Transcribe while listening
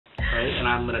alright? And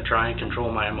I'm going to try and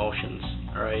control my emotions,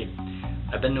 alright?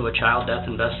 I've been to a child death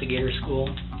investigator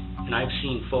school, and I've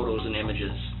seen photos and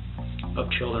images of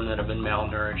children that have been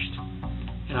malnourished.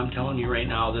 And I'm telling you right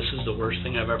now, this is the worst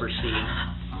thing I've ever seen.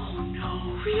 Oh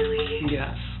no, really?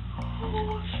 Yes.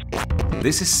 Oh.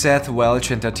 This is Seth,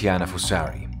 Welch and Tatiana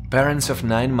Fusari, parents of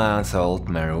 9-month-old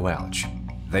Mary Welch.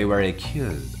 They were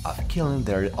accused of killing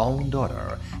their own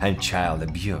daughter and child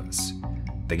abuse.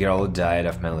 The girl died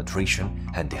of malnutrition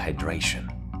and dehydration.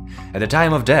 At the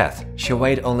time of death, she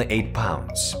weighed only 8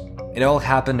 pounds. It all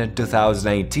happened in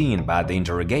 2018, but the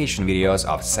interrogation videos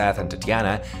of Seth and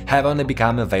Tatiana have only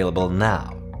become available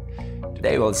now.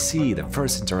 Today we'll see the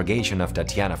first interrogation of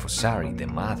Tatiana Fusari, the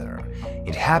mother.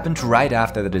 It happened right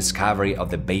after the discovery of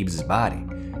the baby's body,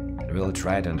 and we'll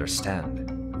try to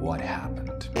understand what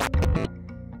happened.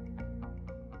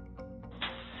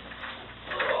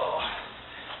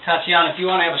 Tatiana, if you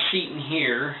want to have a seat in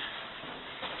here,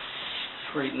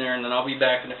 right in there, and then I'll be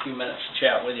back in a few minutes to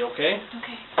chat with you, okay?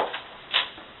 Okay.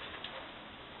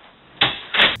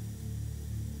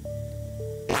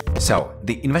 So,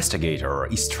 the investigator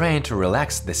is trying to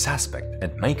relax the suspect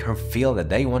and make her feel that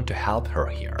they want to help her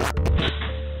here.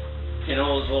 You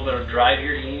know, there's a little bit of drive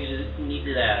here. Do you need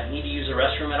to use the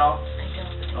restroom at all? I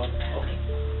don't. Oh, okay.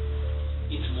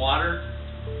 Need some water?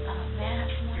 May I have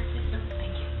some water, please? No,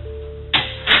 thank you.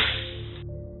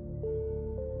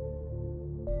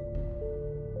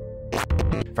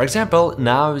 For example,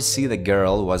 now we see the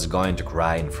girl was going to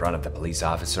cry in front of the police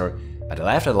officer, but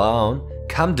left alone,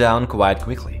 calmed down quite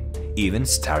quickly, even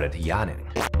started yawning.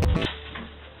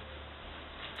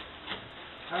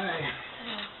 Hi.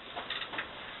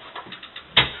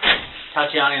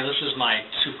 Tatiana, this is my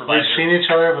supervisor. We've seen each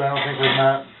other, but I don't think we've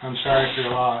met. I'm sorry for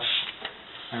your loss.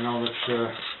 I know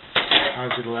that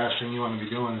obviously the last thing you want to be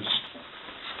doing is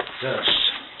this.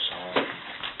 So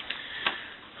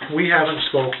we haven't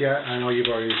spoke yet. I know you've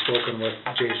already spoken with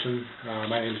Jason.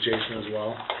 My name is Jason as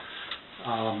well.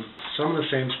 Some of the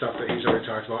same stuff that he's already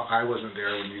talked about, I wasn't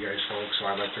there when you guys spoke, so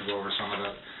I'd like to go over some of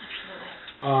that.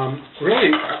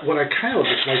 Really, what I kind of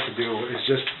would just like to do is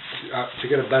just to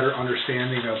get a better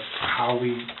understanding of how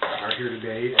we are here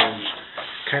today, is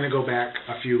kind of go back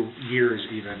a few years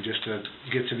even, just to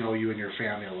get to know you and your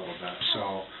family a little bit.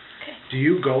 So, Okay. Do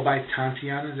you go by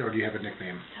Tatiana, or do you have a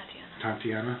nickname? Tatiana.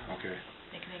 Tatiana? Okay.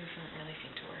 Nicknames don't really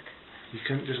seem to work. You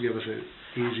couldn't just give us an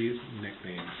easy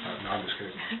nickname. No, I'm just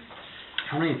kidding.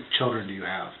 How many children do you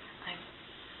have?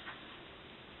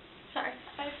 Sorry,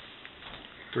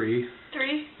 3?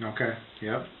 3. Okay,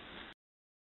 yep.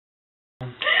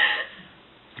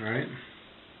 Right.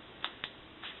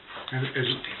 And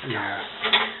yeah.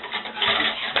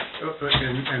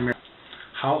 And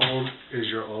how old is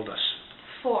your oldest?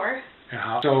 4. And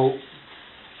how? So,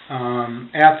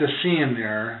 at the scene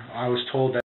there, I was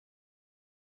told that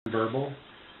he's verbal.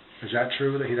 Is that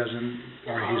true, that he doesn't,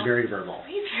 or he's very verbal?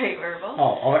 He's very verbal.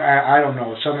 Oh, I don't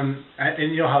know. Someone,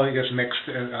 and you know how it gets mixed.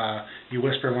 You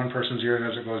whisper in one person's ear and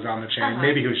as it goes down the chain.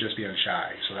 Maybe he was just being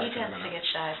shy. So that he tends to get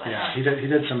shy, but yeah, he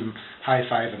did some high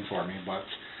fiving for me, but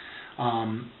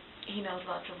he knows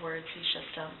lots of words. He's just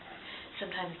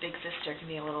sometimes big sister can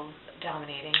be a little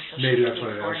dominating, so maybe she that's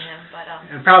what it for is. him. But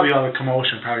and probably all the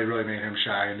commotion probably really made him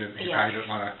shy, and he probably didn't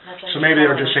want to. So maybe they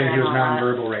were just saying he was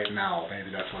nonverbal right now. Maybe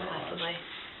that's what it was. Possibly.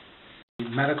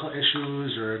 Medical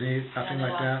issues or nothing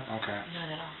like that? Okay.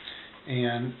 None at all.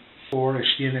 And or is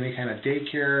she in any kind of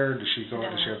daycare? Does she go? No.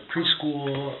 Does she have preschool?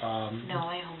 No,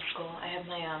 I homeschool. I have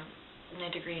my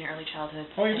degree in early childhood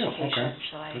education. education. Okay.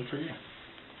 So Good for you.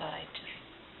 thought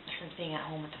since being at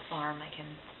home with the farm, I can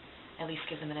at least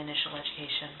give them an initial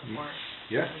education before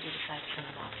we do decide to send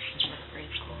them off to grade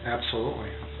school.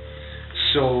 Absolutely.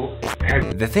 So,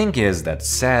 the thing is that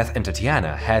Seth and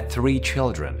Tatiana had 3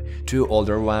 children, 2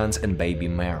 older ones and baby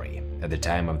Mary. At the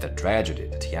time of the tragedy,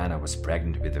 Tatiana was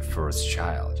pregnant with the first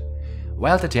child.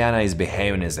 While Tatiana is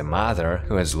behaving as a mother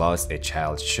who has lost a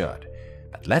child should.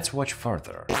 But let's watch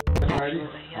further.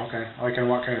 Absolutely, yes. Okay. Like in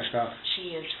what kind of stuff?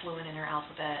 She is fluent in her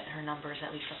alphabet, her numbers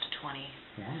at least up to 20.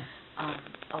 Wow.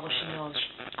 Although she knows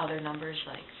other numbers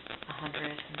like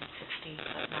 160,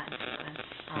 but not in sequence.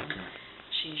 Okay.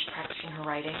 She's practicing her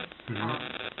writing. Mm-hmm.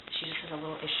 She just has a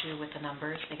little issue with the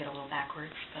numbers. They get a little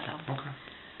backwards, but Okay.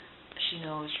 she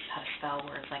knows how to spell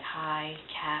words like hi,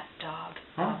 cat, dog.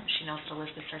 Oh. She knows that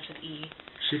Elizabeth starts with E.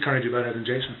 She kind of do better than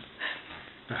Jason.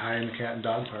 The hi and the cat and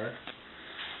dog part.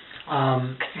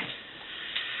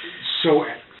 So,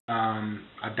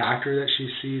 a doctor that she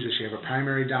sees, does she have a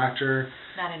primary doctor?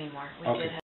 Not anymore.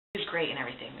 She's great and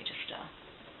everything. We just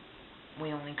we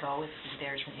only go if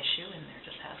there's an issue, and there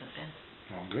just hasn't been.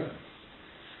 Oh, good.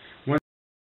 When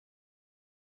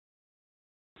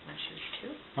she was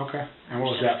Okay. And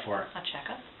what was that for? A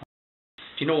checkup.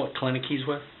 Do you know what clinic he's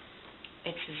with?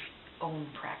 It's his own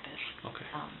practice. Okay.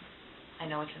 I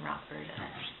know it's in Rockford. And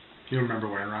Do you remember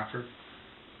where in Rockford?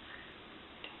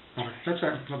 Okay, that's all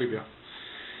right. No big deal.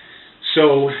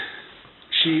 So,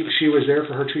 she was there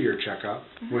for her 2-year checkup.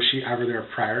 Mm-hmm. Was she ever there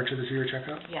prior to the 2-year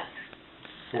checkup? Yes.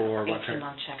 For what type?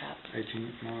 18-month checkup.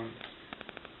 18 months.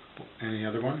 Any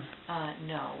other one?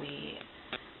 No,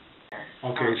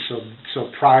 Okay,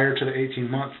 so prior to the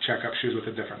 18-month checkup, she was with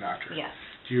a different doctor. Yes.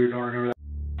 You don't remember that?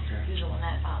 Okay. He was the one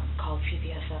that called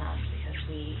CPS on us because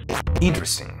we...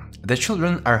 Interesting. The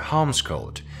children are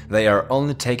homeschooled. They are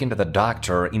only taken to the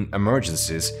doctor in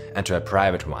emergencies and to a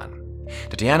private one.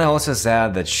 Tatiana also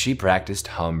said that she practiced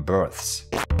home births.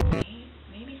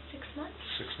 Maybe 6 months?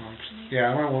 6 months.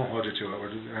 Yeah, I won't hold you to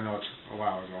it. I know it's a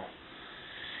while ago.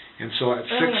 And so at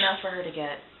early enough for her to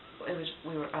get,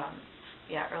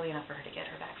 early enough for her to get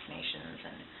her vaccinations,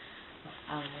 and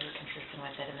we were consistent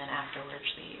with it. And then afterwards,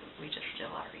 we just did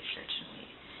a lot of research, and we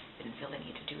didn't feel the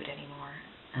need to do it anymore.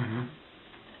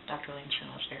 Dr. Williamson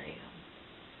was very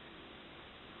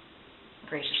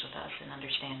gracious with us and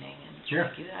understanding, and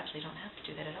like, you actually don't have to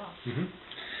do that at all. 6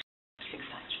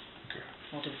 times. Okay.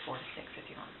 We'll do 4 to 6 if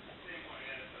you want.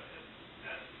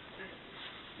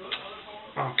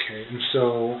 Okay, and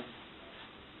so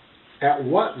at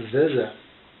what visit,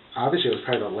 obviously it was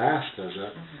probably the last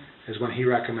visit, is when he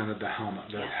recommended the helmet,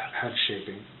 the head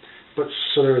shaping. But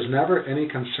so there was never any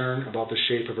concern about the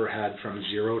shape of her head from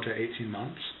 0 to 18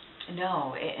 months?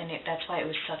 No, that's why it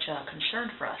was such a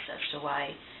concern for us as to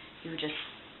why he would just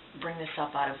bring this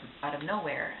up out of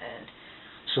nowhere. And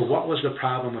so what was the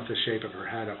problem with the shape of her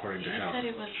head according to him? He said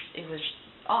it was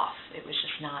off. It was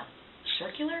just not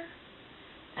circular.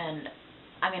 And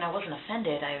I mean, I wasn't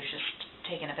offended. I was just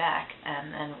taken aback.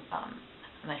 And then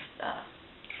my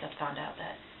Seth found out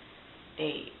that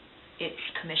it's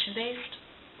commission based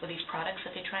with these products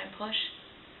that they try and push.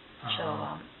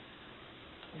 So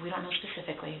we don't know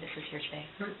specifically. This is hearsay.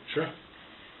 Right, sure.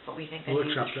 But we think that we'll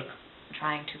he accept was it.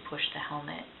 trying to push the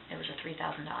helmet. It was a $3,000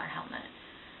 helmet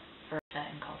for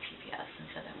that, and called CPS and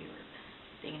said that we were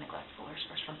being neglectful or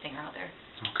something or other.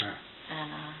 Okay. And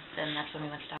then that's when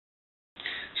we went to doctor.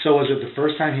 So was it the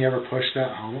first time he ever pushed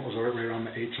that helmet? Was it right around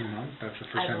the 18 month? That's the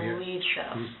first time he... I believe so.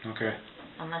 Okay.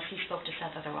 Unless he spoke to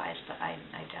Seth otherwise, but I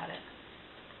doubt it.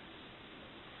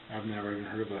 I've never even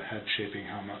heard of a head-shaping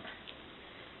helmet.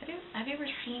 Have you ever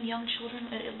seen young children?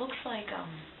 It looks like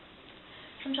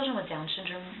some children with Down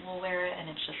syndrome will wear it, and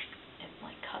it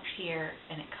like cuts here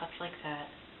and it cuts like that,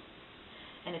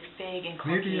 and it's big and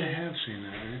clunky. Maybe I have seen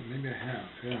that. Maybe I have.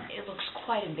 Yeah. It looks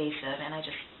quite invasive, and I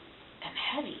just am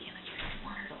heavy, and I just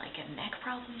want her to like get neck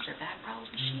problems or back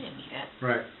problems. She didn't need it.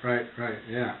 Right.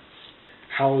 Yeah.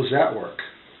 How does that work?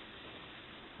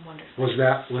 Wonderful. Was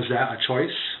that a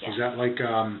choice? Yes. Was that like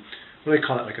what do they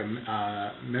call it, like a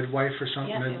midwife or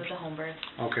something? Yeah, it was a home birth.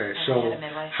 Okay, And so I had a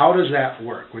midwife. how does that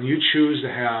work? When you choose to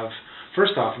have,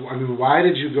 first off, I mean, why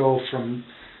did you go from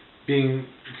being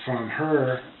from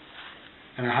her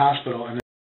in a hospital and then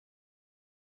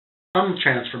some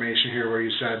transformation here where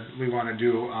you said we want to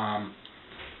do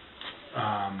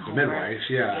the midwife?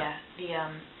 Yeah.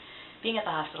 The being at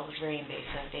the hospital was very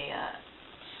invasive. They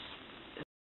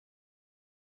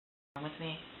with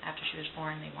me after she was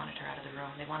born. They wanted her out of the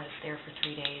room. They wanted us there for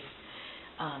 3 days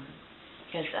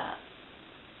because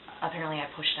apparently I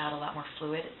pushed out a lot more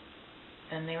fluid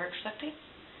than they were expecting.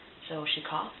 So she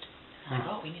coughed. And I'm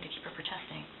like, oh, we need to keep her for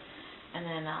testing. And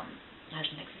then my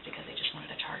husband thinks it's because they just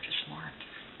wanted to charge us more.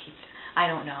 I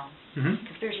don't know.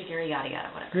 Conspiracy theory, yada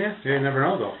yada, whatever. Yeah, you never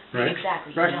know though, right?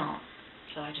 Exactly, right. You don't.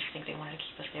 So I just think they wanted to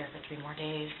keep us there for 3 more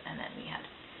days, and then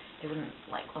they wouldn't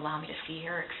like allow me to see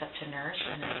her except to nurse,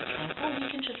 and then they were saying, oh, you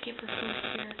can just give her food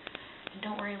here, and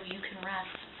don't worry, you can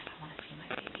rest. I want to see my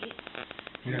baby.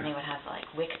 And then they would have like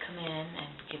WIC come in and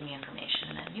give me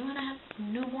information, and then you want to have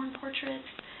newborn portraits?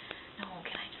 No,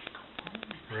 can I just go home?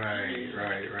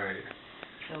 Right.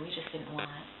 So we just didn't want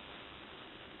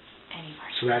any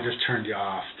part. So that just turned you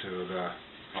off to the.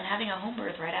 And having a home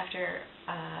birth right after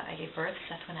I gave birth,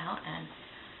 Seth went out and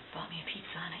bought me a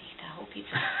pizza, and I ate that whole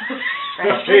pizza right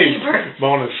after I gave birth.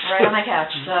 Bonus. Right on my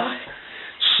couch.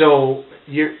 So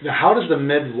how does the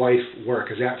midwife work?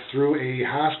 Is that through a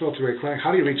hospital, through a clinic?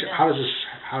 How do you reach? No. How does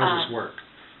this work?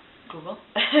 Google.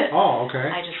 Oh, okay.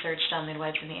 I just searched on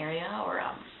midwives in the area, or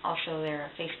also there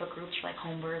are Facebook groups like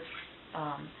Home Birth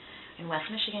in West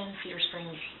Michigan, Cedar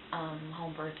Springs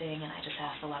Home Birthing, and I just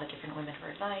asked a lot of different women for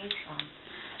advice.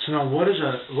 So now, what is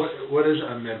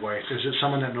a midwife? Is it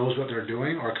someone that knows what they're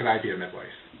doing, or could I be a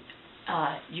midwife?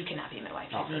 You cannot be a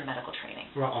midwife. You need medical training.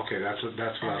 Well, okay, that's what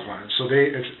I was wondering. So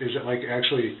is it like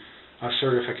actually A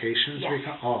certification to Yes.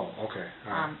 become? Oh, okay.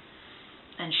 All right.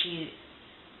 And she's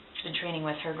been training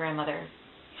with her grandmother.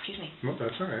 Excuse me. Well,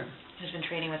 that's all right. Who's been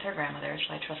training with her grandmother,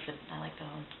 so I like the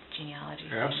whole genealogy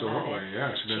thing Absolutely, about it.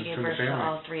 yeah. She's been She gave from the birth to family.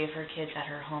 all 3 of her kids at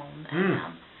her home,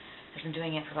 and has been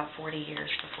doing it for about 40 years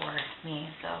before me.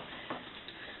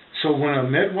 So when a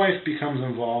midwife becomes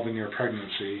involved in your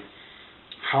pregnancy,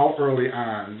 how early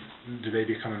on do they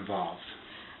become involved?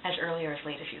 As early or as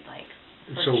late as you'd like.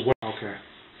 So what? Okay.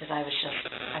 Because I was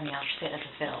I was fit as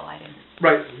a fiddle. I didn't.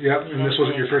 Right. Yep. need And this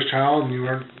wasn't anything. your first child, and you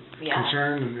weren't Yeah.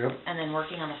 concerned. And yep. And then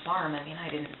working on the farm, I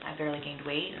barely gained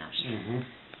weight, and I was just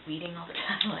weeding all the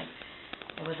time. Like,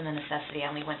 it wasn't a necessity. I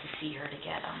only went to see her to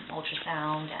get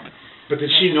ultrasound and. But did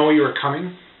she know you were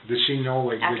coming? Did she know,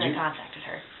 like, After did you? I contacted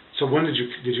her. So when did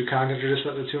you contact her just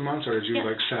at the 2 months, or did you Yeah.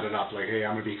 like set it up like, hey,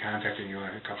 I'm gonna be contacting you in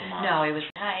a couple months? No, it was,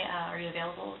 hi, are you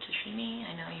available to see me?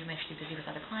 I know you may be busy with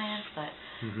other clients, but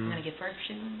I'm going to give birth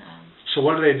soon. So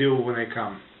what do they do when they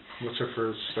come? What's their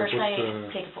first? First,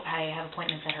 what's I have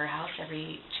appointments at her house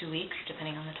every 2 weeks,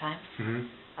 depending on the time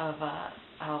of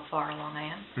how far along I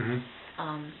am.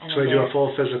 And so they do a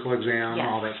full physical exam, yes,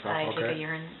 all that stuff. I Okay. take a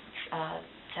urine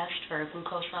test for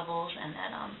glucose levels, and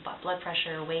then blood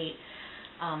pressure, weight,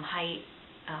 height.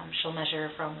 She'll measure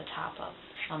from the top of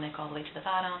the stomach all the way to the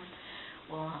bottom.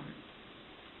 We'll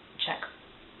check.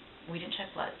 We didn't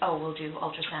check blood. Oh, we'll do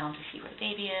ultrasound to see where the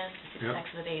baby is, to see the sex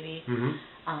of the baby.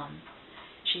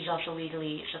 She's also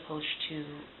legally supposed to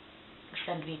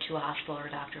send me to a hospital or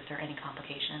a doctor if there are any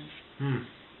complications.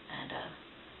 And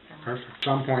perfect. At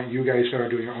some point, you guys started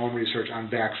doing your own research on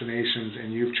vaccinations,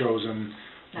 and you've chosen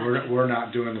we're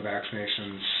not doing the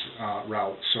vaccinations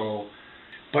route. So,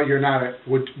 but you're not.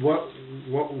 What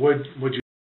would you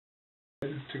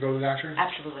to go to the doctor?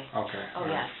 Absolutely. Okay. Oh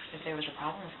yes, if there was a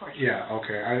problem, of course. Yeah.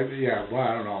 Okay. Well,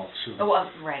 I don't know. So,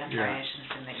 right. I'm sorry. I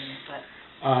shouldn't assume that you knew, but.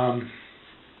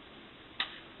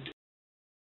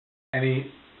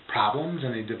 Any problems?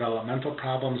 Any developmental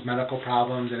problems? Medical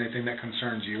problems? Anything that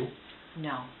concerns you?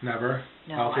 No. Never.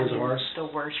 No. Healthy as a horse. The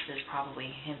worst is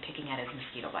probably him picking at his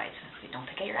mosquito bites. I say, don't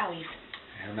pick at your owies.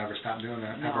 He'll never stop doing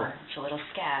that. No, Ever. it's a little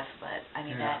scab, but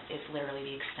that is literally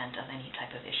the extent of any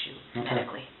type of issue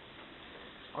medically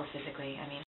or physically.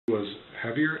 He was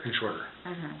heavier and shorter.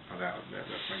 Oh, that's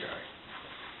my guy.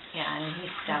 Yeah,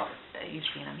 he's stout. You've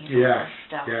seen him. He's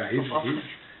stout.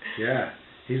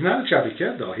 He's not a chubby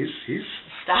kid though. He's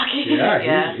stocky.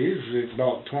 Yeah, he's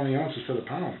about 20 ounces to the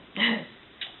pound.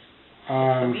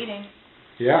 Weeding.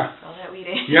 Yeah. All that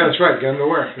weeding. Yeah, that's right. Get him to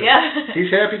work. Yeah. He's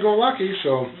happy-go-lucky,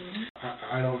 so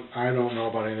I don't know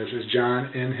about any of this. Is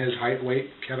John in his height weight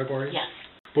categories? Yes.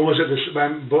 But was it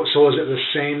was it the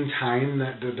same time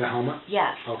that the helmet?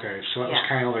 Yes. Okay, so it was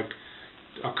kind of like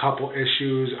a couple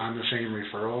issues on the same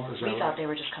referral. Is that we thought they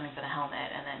were just coming for the helmet,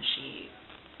 and then she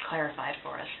clarified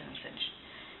for us and said,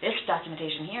 "This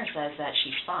documentation here says that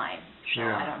she's fine, so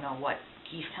I don't know what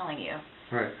he's telling you."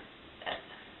 Right.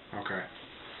 Okay.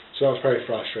 So that was probably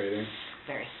frustrating.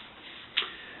 Very.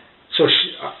 So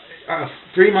she,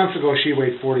 3 months ago, she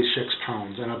weighed 46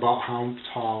 pounds, and about how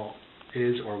tall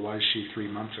is or was she 3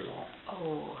 months ago?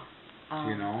 Oh.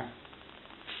 You know?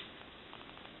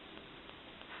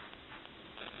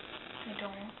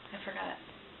 I forgot.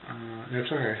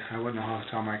 That's okay. I wouldn't know how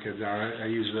tall my kids are. I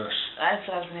use this. That's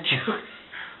what I was going to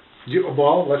do.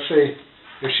 Well, let's say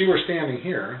if she were standing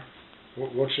here,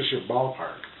 what's just your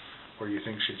ballpark where you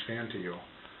think she'd stand to you?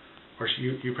 Or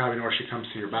you probably know where she comes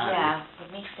to your body. Yeah,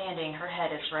 with me standing, her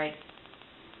head is right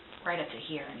up to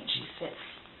here. She fits.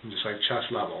 Just like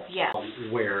chest level. Yeah.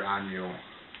 Where on you?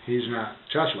 He's not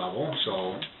chest level,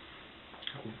 so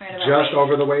right just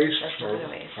over the waist? Just over the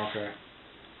waist. Okay.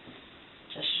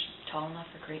 Just tall enough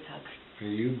for great hugs.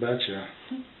 You betcha.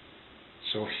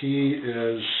 So he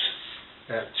is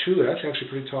at 2. That's actually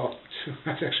pretty tall, too.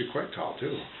 That's actually quite tall,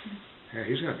 too. Yeah,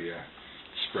 he's going to be a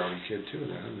sprouty kid, too,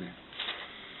 then, isn't he?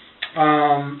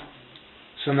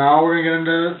 So now we're going to get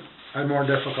into a more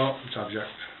difficult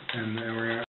subject, and we're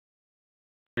going to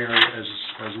Mary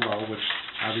as well, which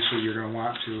obviously you're going to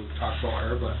want to talk about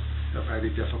her, but it'll probably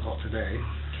be difficult today.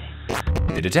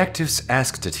 The detectives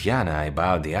asked Tatiana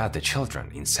about the other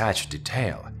children in such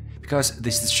detail because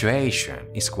the situation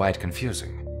is quite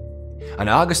confusing. On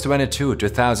August 22,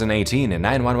 2018, a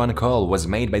 911 call was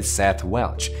made by Seth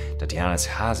Welch, Tatiana's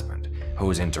husband,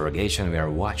 whose interrogation we are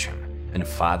watching, and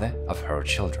father of her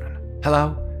children.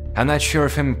 "Hello, I'm not sure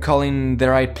if I'm calling the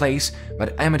right place,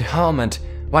 but I'm at home and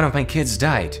one of my kids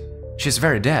died. She's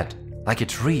very dead, like a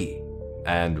tree."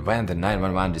 And when the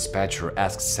 911 dispatcher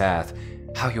asked Seth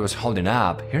how he was holding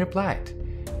up, he replied,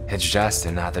 "It's just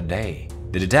another day.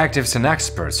 The detectives and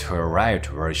experts who arrived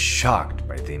were shocked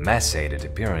by the emaciated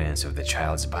appearance of the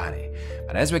child's body,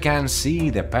 but as we can see,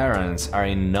 the parents are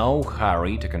in no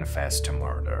hurry to confess to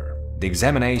murder. The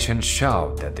examination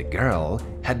showed that the girl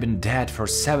had been dead for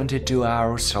 72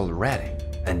 hours already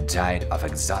and died of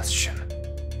exhaustion.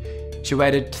 She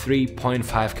weighed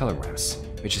 3.5 kilograms,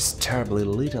 which is terribly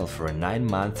little for a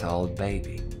 9-month-old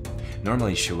baby.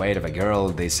 Normally, she weight of a girl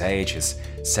this age is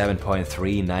 7.3,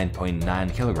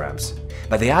 9.9 kilograms,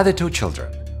 but the other two children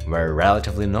were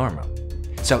relatively normal.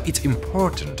 So it's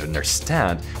important to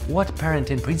understand what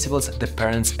parenting principles the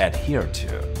parents adhere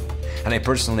to. And I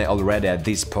personally already at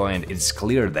this point it's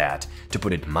clear that, to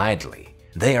put it mildly,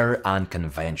 they are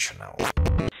unconventional.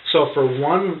 So for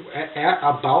one, at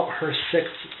about her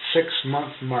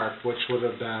six-month mark, which would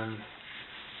have been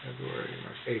February,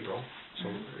 March, April, so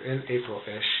in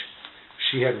April-ish,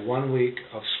 she had 1 week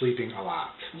of sleeping a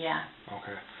lot. Yeah.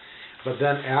 Okay. But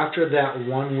then after that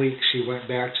 1 week, she went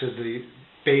back to the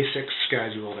basic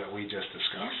schedule that we just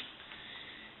discussed.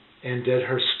 And did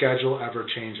her schedule ever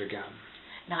change again?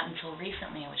 Not until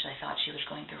recently, which I thought she was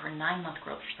going through her 9-month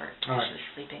growth spurt. All right. She was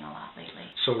sleeping a lot lately.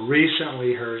 So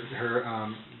recently, her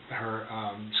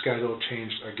schedule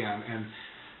changed again. And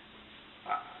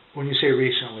when you say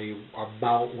recently,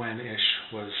 about when-ish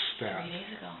was that? 3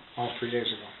 days ago. Oh, 3 days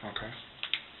ago. Okay.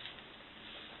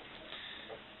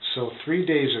 So 3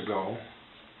 days ago,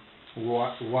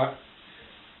 what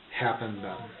happened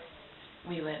then?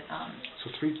 We would.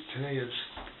 Today is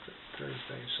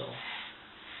Thursday. So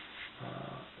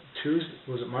Tuesday,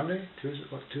 was it Monday?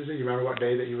 Tuesday. You remember what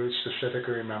day that you would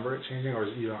specifically remember it changing, or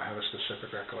you don't have a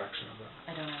specific recollection of it?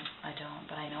 I don't.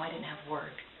 But I know I didn't have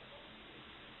work.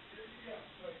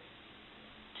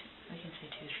 We can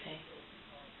say Tuesday.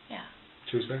 Yeah.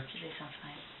 Tuesday. Tuesday sounds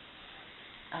fine.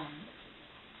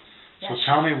 So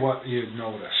tell me what you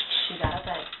noticed. She got up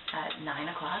at 9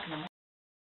 o'clock in the morning.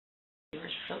 You were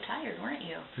so tired, weren't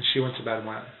you? And she went to bed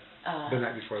when? The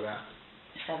night before that?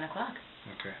 7 o'clock.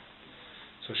 Okay.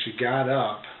 So she got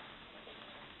up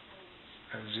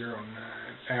at 09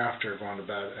 after going to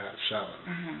bed at 7.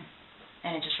 Mm-hmm.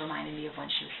 And it just reminded me of when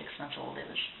she was 6 months old. It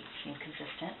seemed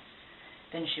consistent.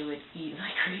 Then she would eat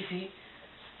like crazy,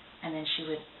 and then she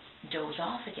would doze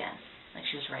off again, like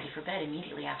she was ready for bed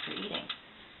immediately after eating.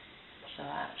 So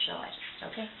I just,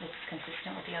 okay, it's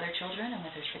consistent with the other children and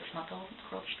with her 6-month-old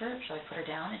growth spurt, so I put her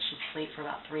down and she'd sleep for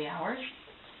about 3 hours,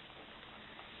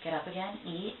 get up again,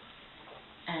 eat,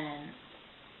 and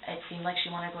it seemed like she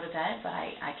wanted to go to bed, but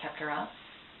I kept her up,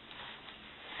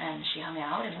 and she hung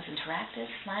out and was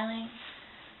interactive, smiling,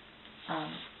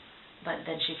 but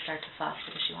then she'd start to fuss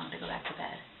because she wanted to go back to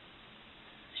bed.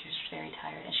 She was very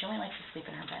tired, and she only likes to sleep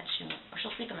in her bed.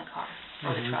 She'll sleep in the car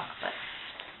or the truck, but...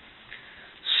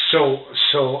 So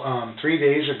 3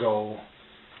 days ago,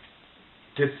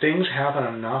 did things happen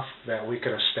enough that we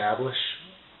could establish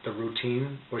the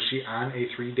routine? Was she on a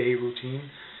 3-day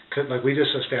routine? Like we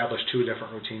just established 2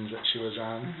 different routines that she was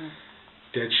on. Mm-hmm.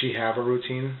 Did she have a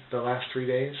routine the last 3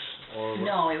 days? Or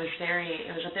no, it was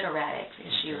a bit erratic.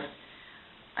 Okay.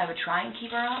 I would try and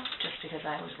keep her up just because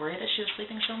I was worried that she was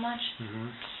sleeping so much. Mm-hmm.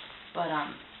 But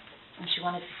when she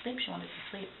wanted to sleep, she wanted to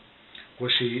sleep.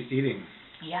 Was she eating?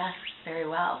 Yes, very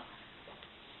well.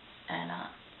 And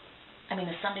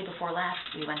the Sunday before last,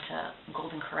 we went to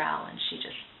Golden Corral, and she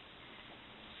just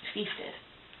feasted.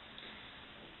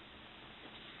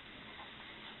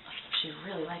 She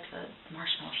really liked the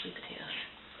marshmallow sweet potatoes.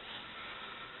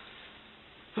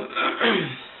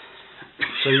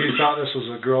 So you thought this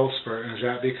was a growth spurt, and is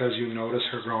that because you noticed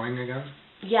her growing again?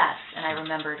 Yes, and I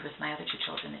remembered with my other 2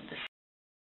 children this.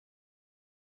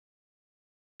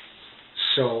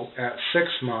 So at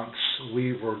 6 months,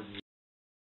 we were...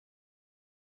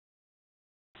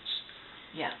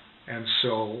 Yeah. And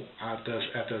so at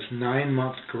this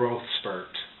 9-month growth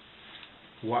spurt,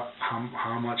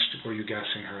 how much were you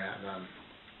guessing her at then?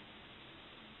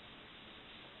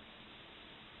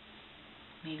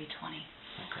 Maybe 20.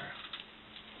 Okay.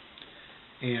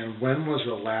 And when was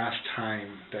the last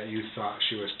time that you thought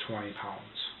she was 20 pounds?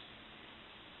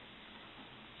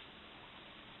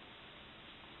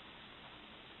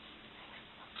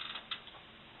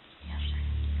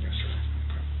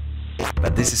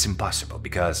 But this is impossible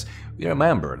because we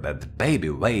remember that the baby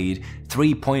weighed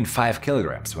 3.5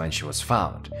 kilograms when she was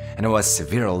found and was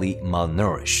severely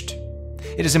malnourished.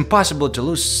 It is impossible to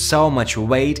lose so much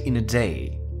weight in a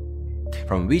day,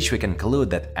 from which we conclude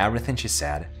that everything she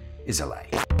said is a lie.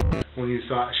 When you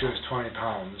thought she was 20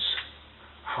 pounds,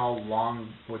 how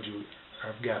long would you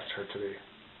have guessed her to be?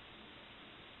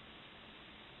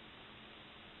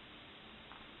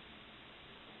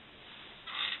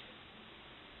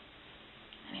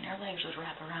 Her legs would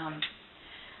wrap around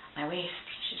my waist.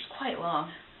 She's quite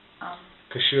long.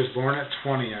 Because she was born at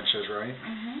 20 inches, right?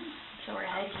 So her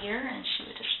head here, and she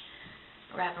would just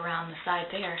wrap around the side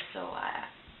there. So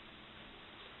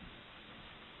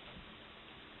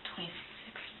 26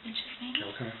 inches maybe.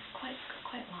 Okay.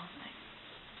 Quite long.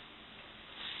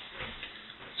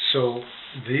 So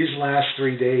these last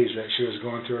 3 days that she was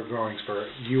going through her growing spurt,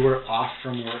 you were off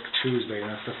from work Tuesday,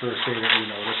 and that's the first day that you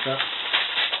noticed that?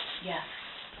 Yes.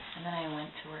 And then I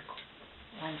went to work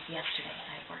yesterday.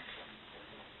 I had work.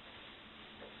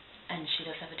 And she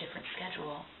does have a different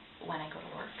schedule when I go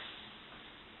to work,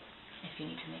 if you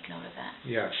need to make note of that.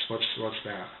 Yes. What's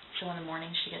that? So in the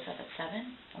morning she gets up at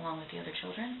 7, along with the other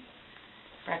children.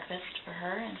 Breakfast for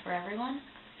her and for everyone.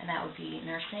 And that would be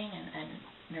nursing and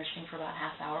nursing for about a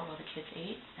half hour while the kids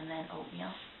ate, and then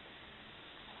oatmeal.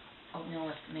 Oatmeal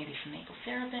with maybe some maple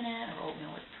syrup in it, or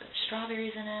oatmeal with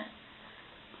strawberries in it.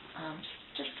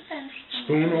 Just depends.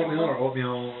 Spoon oatmeal or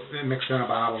oatmeal mixed in a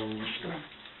bottle? Spoon.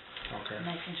 Okay.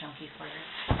 Nice and chunky for her.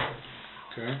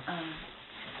 Okay.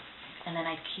 And then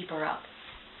I'd keep her up,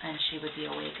 and she would be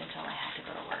awake until I had to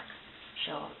go to work.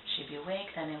 So she'd be awake,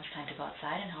 then it was time to go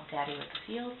outside and help Daddy with the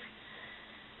fields.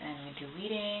 And we'd do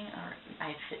weeding, or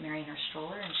I'd sit Mary in her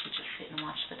stroller, and she'd just sit and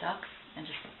watch the ducks and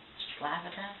just laugh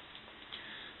at them.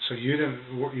 So you didn't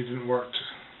work?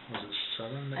 Was it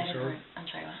 7 that you started? I'm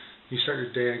sorry, what? You start your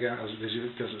day again. Was it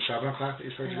 7 o'clock that you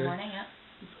started your day? In the morning,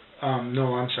 yeah.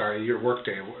 No, I'm sorry. Your work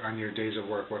day on your days of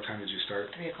work. What time did you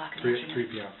start? 3 o'clock in the afternoon.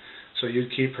 3 p.m. So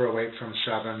you'd keep her awake from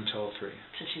 7 till 3.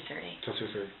 To 2:30. Till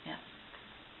 2:30. Yeah.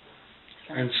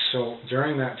 And so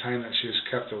during that time that she was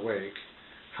kept awake,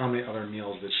 how many other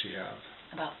meals did she have?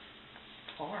 About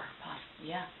 4, possibly,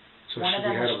 yeah. So one of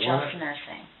them had was just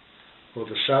nursing. Well,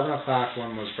 the 7 o'clock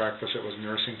one was breakfast. It was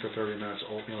nursing for 30 minutes,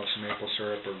 oatmeal with some maple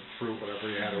syrup or fruit, whatever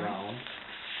you had around.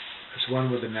 So when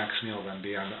would the next meal then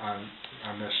be on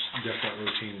this different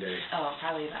routine day? Oh,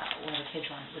 probably about, well, the kids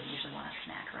would usually want a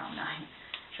snack around 9.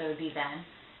 So it would be then.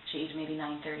 She'd eat maybe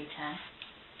 9:30, 10.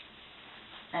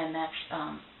 And that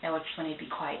was when it'd be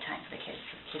quiet time for the kids.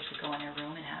 So the kids would go in their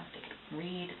room and they could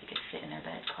read, they could sit in their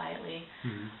bed quietly.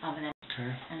 And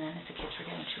then if the kids were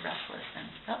getting too restless, then,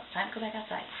 time to go back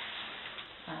outside.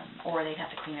 Or they'd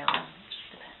have to clean their room. It just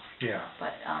depends. Yeah.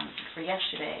 But for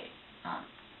yesterday,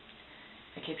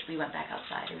 the kids, we went back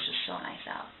outside. It was just so nice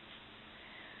out.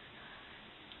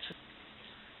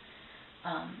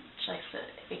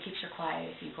 It keeps her quiet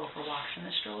if you go for walks in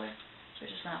the stroller. So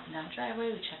we just went up and down the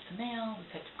driveway, we checked the mail, we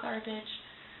picked up garbage.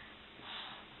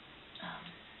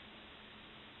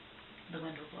 The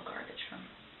wind will blow garbage from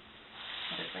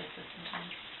other places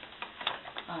sometimes.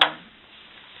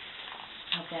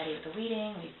 Helped Daddy with the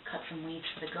weeding, we cut some weeds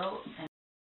for the goat, and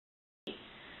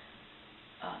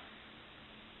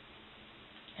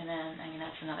then,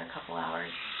 that's another couple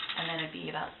hours, and then it'd be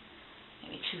about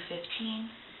maybe 2:15,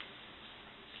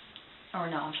 or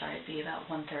no, I'm sorry, it'd be about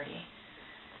 1:30.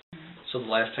 So the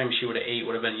last time she would have ate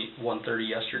would have been 1:30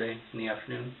 yesterday in the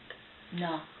afternoon?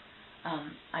 No.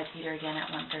 I'd feed her again at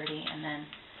 1:30, and then...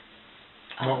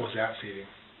 what was that feeding?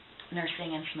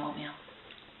 Nursing and some oatmeal.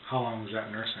 How long was that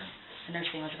nursing? The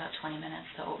nursing was about 20 minutes.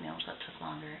 The oatmeal was what took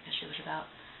longer, because she was about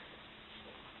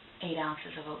 8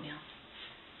 ounces of oatmeal.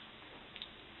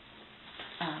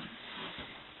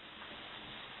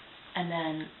 And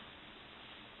then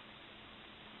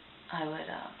I would...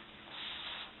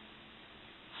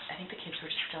 I think the kids were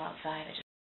just still outside. I just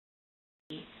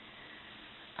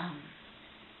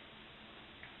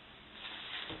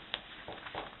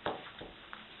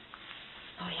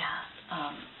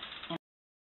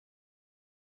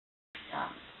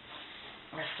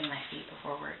resting my feet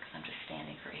before work because I'm just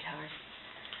standing for 8 hours.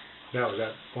 That was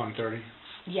at 1:30?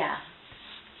 Yeah.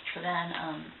 So then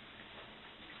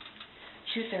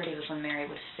 2:30 was when Mary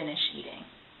would finish eating.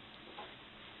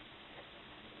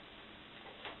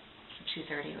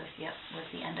 2:30 was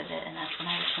the end of it, and that's when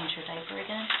I would change her diaper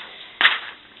again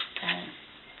and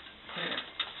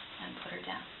put her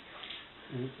down.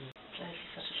 So this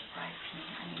is such a surprise to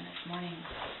me. This morning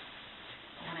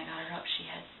when I got her up, she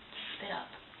had spit up,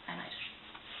 and I just...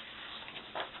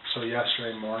 So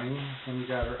yesterday morning when you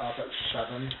got her up at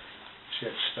 7, she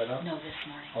had spit up? No, this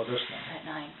morning. Oh, this morning. At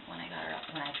 9 when I got her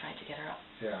up, when I tried to get her up.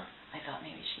 Yeah. I thought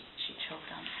maybe she choked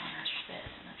on her spit,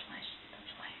 and that's why.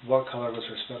 What color was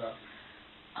her spit up?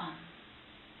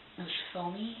 It was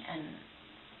foamy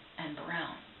and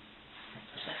brown.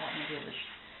 So I thought maybe it was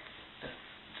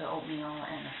the oatmeal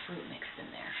and the fruit mixed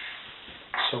in there.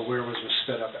 So where was the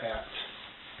spit up at?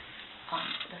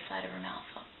 The side of her mouth,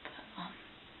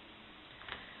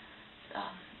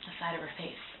 the side of her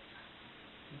face.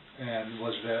 And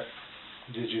was that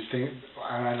Did you think,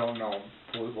 I don't know,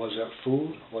 was it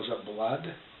food? Was it blood?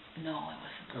 No, it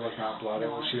wasn't blood. It was not blood?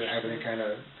 No, She didn't have any kind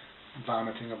of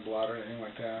vomiting of blood or anything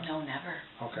like that? No, never.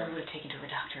 Okay. We would have taken to a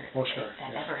doctor if Sure.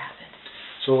 that ever happened.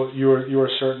 So you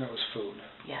were certain it was food?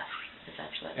 Yes, if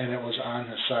that's what. And it was on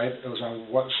her side, it was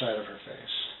on what side of her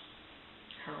face?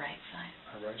 Her right side.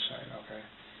 Her right side, okay.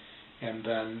 And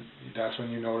then that's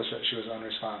when you noticed that she was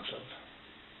unresponsive?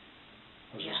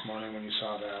 Was this morning when you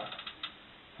saw that?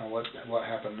 And what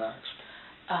happened next?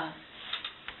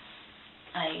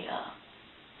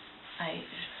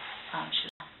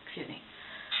 Excuse me.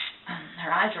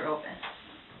 Her eyes were open.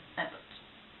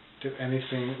 Did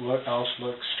anything else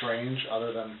look strange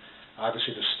other than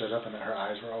obviously just stood up and that her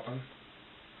eyes were open?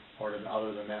 Or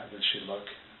other than that, did she look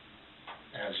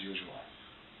as usual?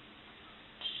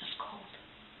 She's just cold.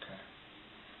 Okay.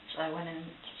 So I went in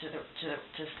to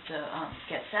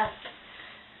get Seth.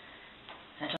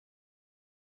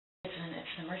 And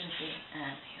it's an emergency,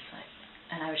 and he's like,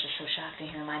 and I was just so shocked, and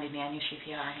he reminded me I knew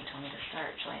CPR, and he told me to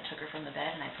start. So I took her from the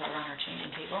bed and I put her on her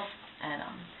changing table, and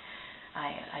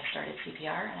I started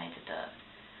CPR, and I did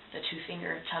the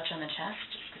 2-finger touch on the chest.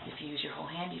 Just 'cause if you use your whole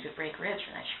hand, you could break ribs,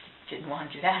 and I just didn't want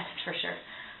to do that, that's for sure.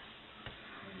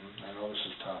 I know this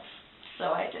is tough.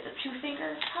 So I did a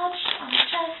 2-finger touch on the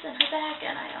chest and her back,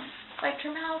 and I wiped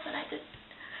her mouth, and I did.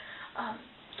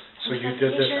 So you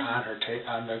did this on her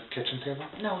on the kitchen table?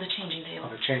 No, the changing table.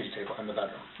 On the changing table in the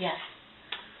bedroom. Yes.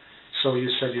 So you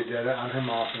said you did it on her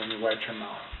mouth, and then you wiped her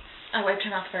mouth. I wiped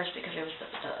her mouth first because it was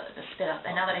the spit up.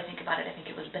 And now that I think about it, I think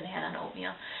it was banana and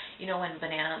oatmeal. You know when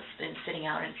banana's been sitting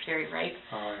out and it's very ripe?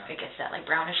 Oh, yeah. It gets that like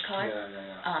brownish color.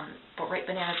 Yeah. But ripe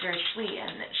banana's very sweet,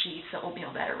 and she eats the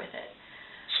oatmeal better with it.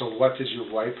 So what did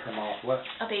you wipe her mouth with?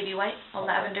 A baby wipe, a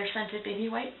lavender-scented baby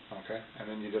wipe. Okay. And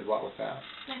then you did what with that?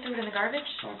 I threw it in the garbage.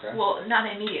 Okay. Well, not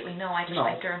immediately, no. I just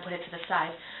wiped her and put it to the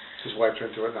side. Just wiped her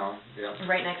and threw it down, yeah.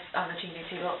 Right next on the changing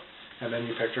table. And then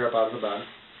you picked her up out of the bed?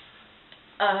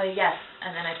 Yes.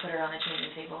 And then I put her on the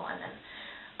changing table, and then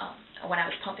when I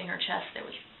was pumping her chest, there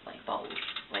was like bubbles,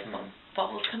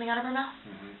 bubbles coming out of her mouth.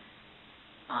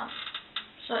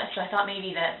 So I thought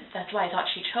maybe that's why I thought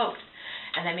she choked.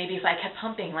 And then maybe if I kept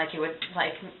pumping, like it would,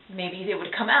 like maybe they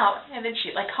would come out, and then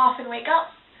she'd like cough and wake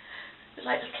up. So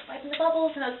I just kept wiping the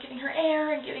bubbles, and I was giving her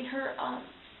air and giving her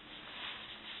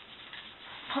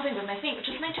pumping with my finger,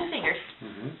 just my 2 fingers.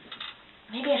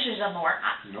 Maybe I should have done more.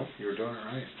 Nope, you were doing it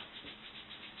right.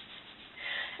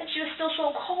 And she was still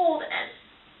so cold, and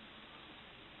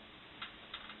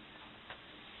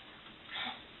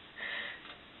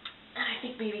I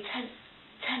think maybe 10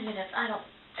 minutes.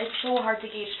 It's so hard to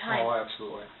gauge time. Oh,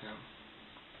 absolutely, yeah.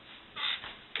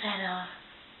 And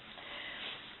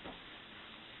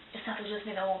Seth was with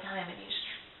me the whole time, and he's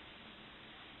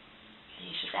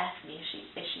just asking me, is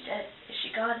she dead? Is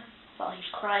she gone? While he's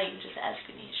crying, just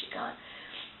asking me, is she gone?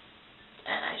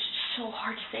 And it's just so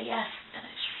hard to say yes, and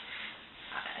I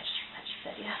just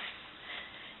said yes.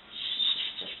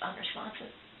 She's just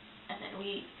unresponsive. And then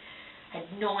we had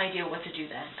no idea what to do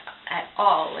then at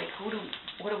all. Like, what do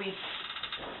we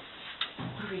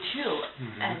do?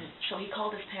 And so he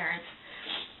called his parents,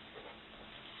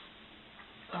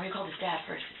 or he called his dad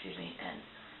first, excuse me, and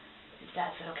his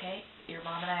dad said, okay, your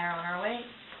mom and I are on our way.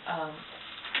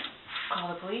 Call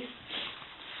the police.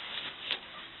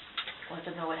 Let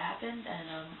them know what happened,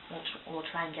 and we'll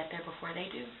try and get there before they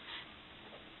do.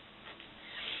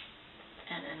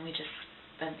 And then we just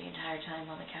spent the entire time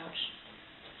on the couch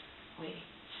waiting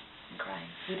and crying.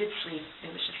 We did sleep.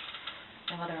 It was just,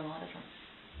 my mother-in-law doesn't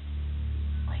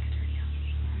like a dirty house.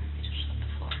 They just swept the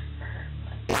floor for her.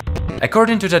 But.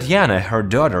 According to Tatiana, her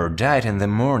daughter died in the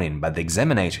morning, but the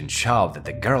examination showed that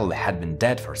the girl had been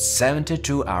dead for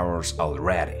 72 hours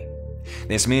already.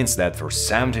 This means that for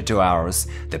 72 hours,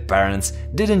 the parents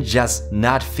didn't just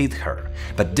not feed her,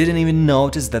 but didn't even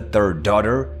notice that their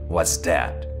daughter was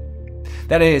dead.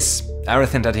 That is,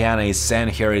 everything Tatiana is saying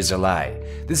here is a lie.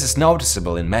 This is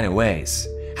noticeable in many ways.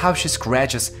 How she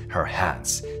scratches her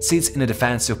hands, sits in a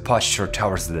defensive posture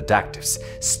towards the detectives,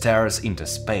 stares into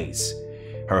space.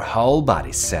 Her whole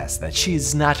body says that she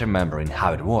is not remembering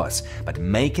how it was, but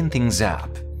making things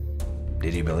up.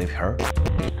 Did you believe her? I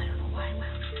don't know why.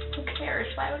 Who cares?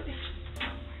 Why would we?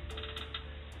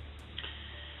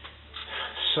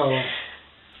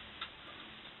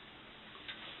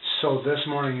 So this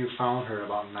morning you found her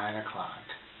about 9 o'clock.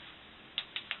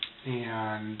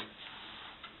 And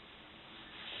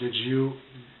is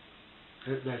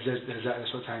that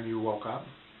what time you woke up?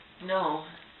 No,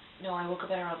 I woke up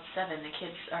at around 7. The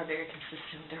kids are very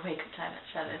consistent with their wake-up time at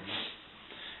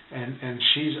 7. And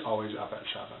she's always up at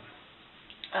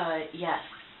 7. Yes.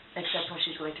 Except when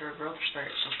she's going through a growth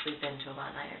spurt, she'll sleep in till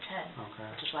about 9 or 10. Okay.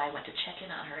 Which is why I went to check in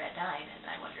on her at 9, and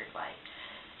I wondered why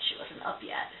she wasn't up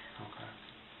yet. Okay.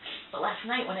 But last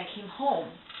night when I came home,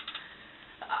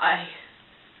 I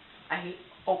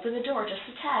opened the door just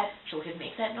a tad so we could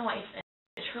make that noise. And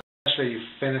So you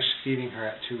finished feeding her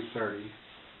at 2:30.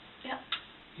 Yep.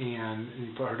 And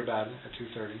you put her to bed at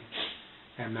 2:30.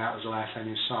 And that was the last time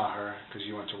you saw her because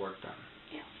you went to work then.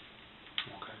 Yeah.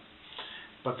 Okay.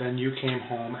 But then you came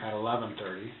home at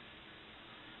 11:30.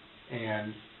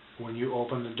 And when you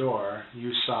opened the door,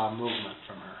 you saw movement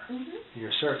from her. Mhm.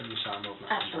 You're certain you saw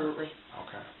movement Absolutely. from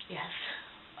her? Okay. Yes.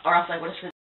 Or else I would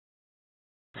have.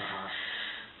 Uh-huh.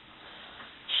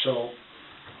 So,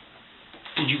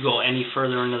 Did you go any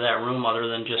further into that room other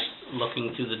than just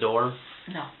looking through the door,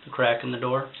 No, the crack in the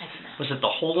door? I did not. Was it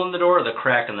the hole in the door or the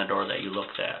crack in the door that you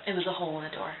looked at? It was a hole in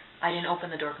the door. I didn't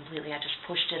open the door completely. I just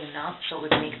pushed it enough so it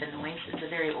would make the noise. It's a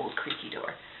very old, creaky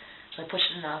door. So I pushed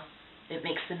it enough. It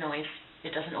makes the noise.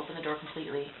 It doesn't open the door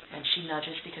completely. And she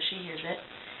nudges because she hears it.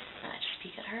 And I just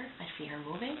peek at her. I see her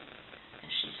moving. And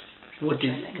she's...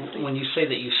 When you say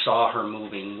that you saw her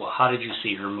moving, how did you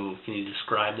see her move? Can you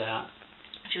describe that?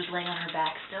 She was laying on her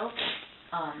back still.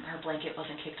 Her blanket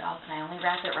wasn't kicked off, and I only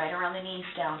wrapped it right around the knees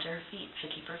down to her feet to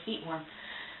keep her feet warm.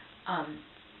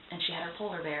 And she had her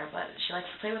polar bear, but she likes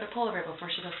to play with her polar bear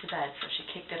before she goes to bed, so she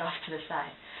kicked it off to the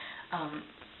side.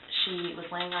 She was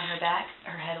laying on her back.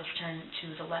 Her head was turned to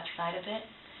the left side of it.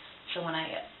 So when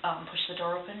I pushed the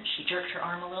door open, she jerked her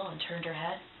arm a little and turned her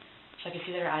head. So I could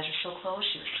see that her eyes were still closed.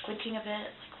 She was squinting a bit,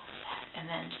 like, what was that? And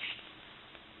then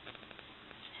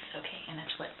okay, and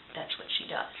that's what she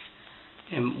does.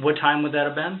 And what time would that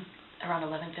have been? Around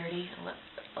 11:30,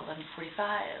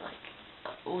 11:45, like,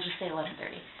 we'll just say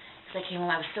 11:30. Because I came home,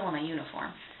 I was still in my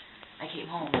uniform. I came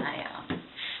home and I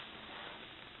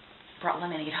brought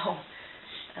lemonade home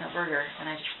and a burger, and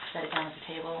I just set it down at the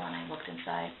table and I looked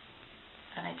inside,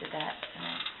 and I did that,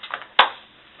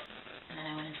 and then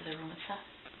I went into the room with Seth.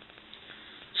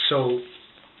 So,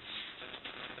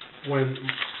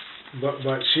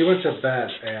 but she went to bed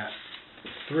at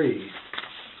 3.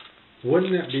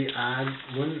 Wouldn't it be odd?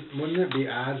 Wouldn't it be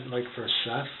odd, like for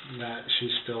Seth, that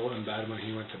she's still in bed when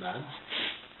he went to bed?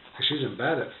 Because she's in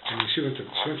bed she went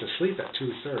to sleep at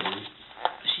 2:30.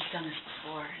 She's done this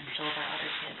before, and so have our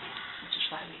other kids, which is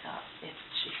why we thought if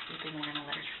she's sleeping, we're gonna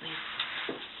let her sleep.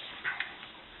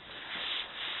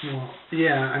 Well,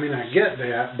 yeah, I mean, I get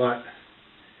that, but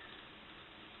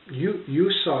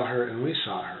you saw her and we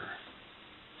saw her,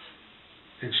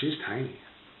 and she's tiny.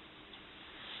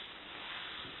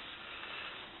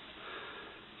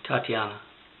 Tatiana,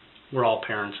 we're all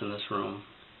parents in this room,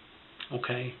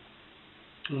 okay?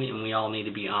 And we all need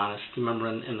to be honest. You remember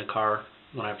in the car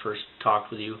when I first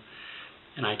talked with you,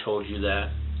 and I told you that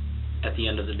at the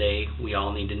end of the day, we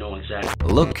all need to know exactly.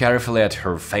 Look carefully at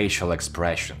her facial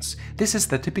expressions. This is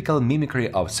the typical mimicry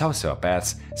of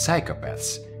sociopaths,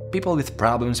 psychopaths, people with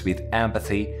problems with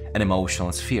empathy and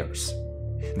emotional spheres.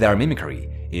 Their mimicry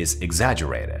is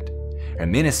exaggerated,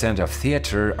 reminiscent of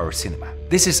theater or cinema.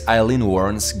 This is Eileen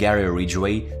Warren's, Gary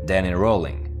Ridgway, Danny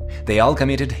Rowling. They all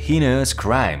committed heinous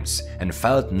crimes and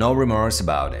felt no remorse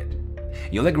about it.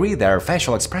 You'll agree their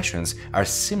facial expressions are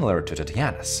similar to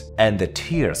Tatiana's, and the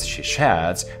tears she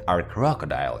sheds are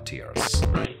crocodile tears.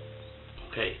 Right.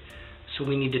 Okay. So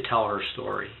we need to tell her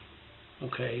story.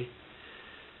 Okay?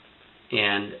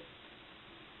 And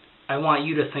I want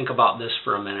you to think about this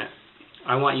for a minute.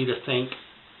 I want you to think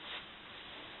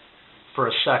for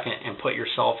a second and put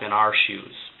yourself in our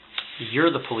shoes.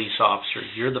 You're the police officer.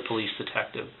 You're the police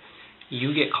detective.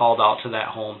 You get called out to that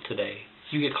home today.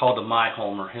 You get called to my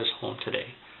home or his home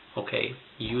today. Okay?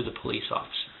 You, the police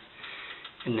officer.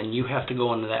 And then you have to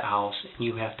go into that house and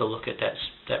you have to look at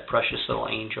that precious little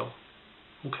angel.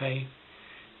 Okay?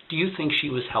 Do you think she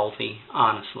was healthy,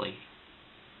 honestly?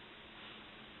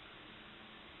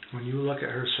 When you look at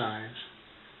her size,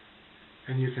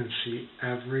 and you can see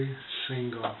every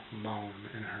single bone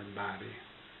in her body,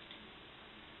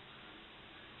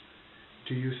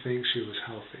 do you think she was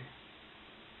healthy?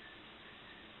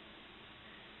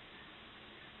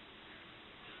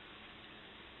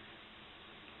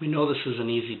 We know this isn't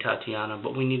easy, Tatiana,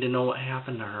 but we need to know what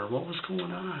happened to her. What was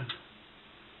going on?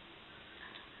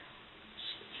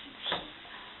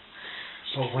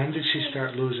 But when did she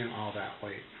start losing all that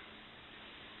weight?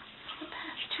 For the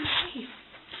past 2 days.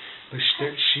 But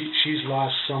she's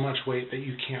lost so much weight that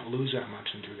you can't lose that much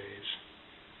in 2 days.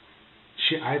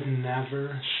 I've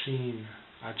never seen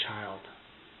a child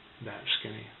that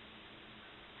skinny.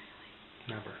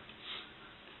 Never.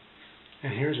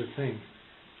 And here's the thing.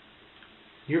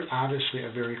 You're obviously a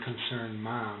very concerned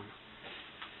mom.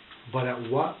 But at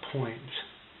what point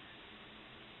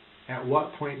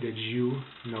did you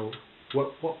know,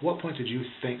 what point did you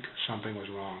think something was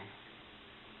wrong?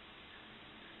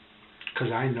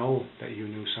 Because I know that you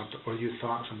knew something, or you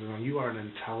thought something wrong. You are an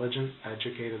intelligent,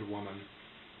 educated woman.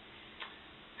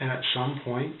 And at some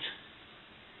point,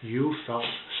 you felt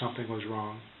something was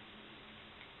wrong.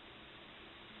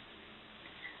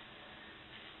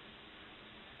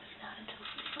 It's not until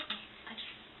recently.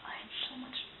 I had so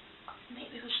much,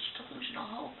 maybe it was just delusional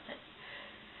hope that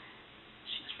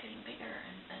she was getting bigger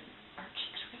and our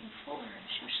cheeks were getting fuller and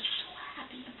she was just so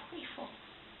happy and playful.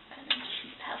 And then just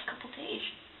these past couple days.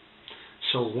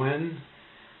 So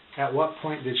at what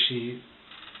point did she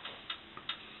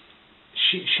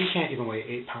can't even weigh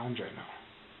 8 pounds right now.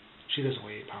 She doesn't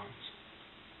weigh 8 pounds.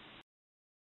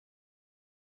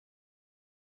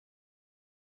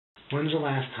 When's the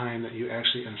last time that you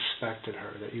actually inspected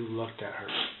her, that you looked at her?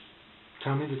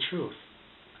 Tell me the truth.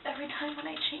 Every time when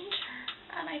I change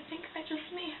her, and I think I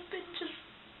just may have been just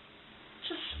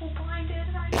so blinded.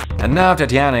 And now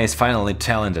Tatiana is finally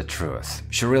telling the truth.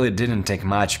 She really didn't take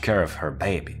much care of her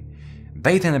baby.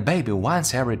 Bathing a baby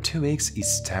once every 2 weeks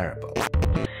is terrible.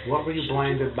 What were you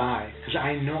blinded by? Because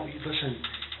I know, listen,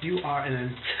 you are an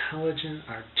intelligent,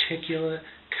 articulate,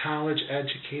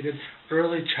 college-educated,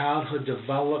 early childhood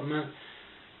development.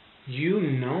 You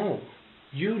know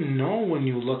when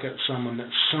you look at someone that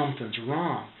something's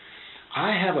wrong.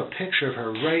 I have a picture of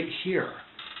her right here.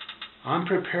 I'm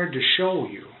prepared to show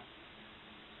you.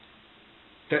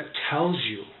 That tells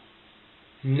you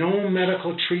no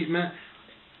medical treatment.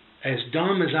 As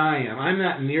dumb as I am, I'm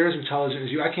not near as intelligent as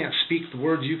you. I can't speak the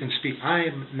words you can speak. I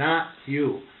am not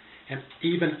you. And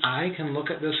even I can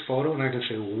look at this photo and I can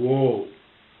say, whoa,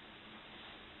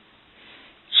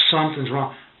 something's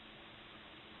wrong.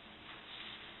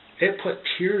 It put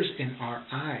tears in our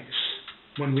eyes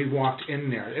when we walked in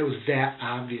there. It was that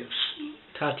obvious.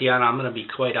 Tatiana, I'm going to be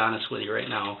quite honest with you right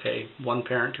now, okay? One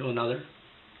parent to another,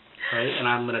 right? And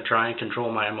I'm going to try and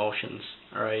control my emotions,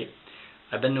 all right?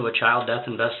 I've been to a child death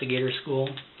investigator school,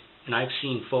 and I've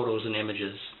seen photos and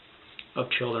images of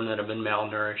children that have been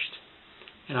malnourished.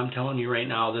 And I'm telling you right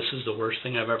now, this is the worst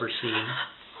thing I've ever seen.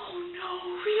 Oh no,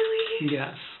 really?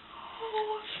 Yes.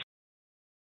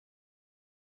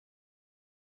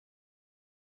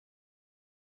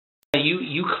 Oh.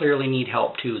 You clearly need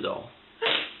help too, though.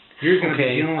 You're going to be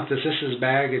dealing with this. This is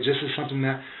baggage. This is something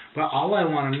that... But all I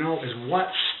want to know is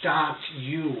what stopped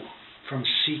you from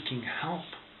seeking help?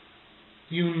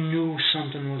 You knew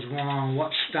something was wrong.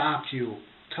 What stopped you?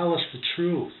 Tell us the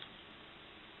truth.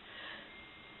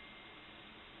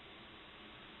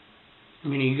 I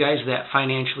mean, are you guys that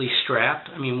financially strapped?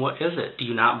 I mean, what is it? Do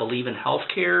you not believe in health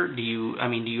care? Do you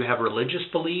have religious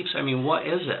beliefs? I mean, what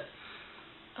is it?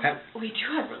 We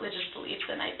do have religious beliefs,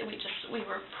 and we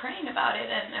were praying about it,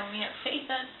 and we have faith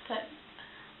that...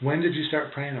 When did you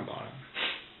start praying about it?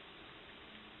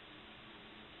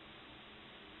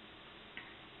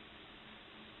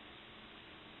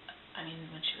 I mean,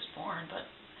 when she was born, but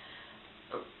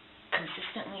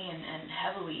consistently and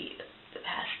heavily the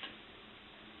past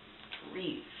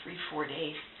 4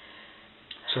 days.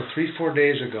 So 4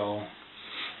 days ago,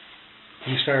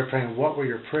 you started praying. What were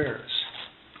your prayers?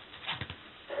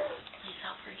 Please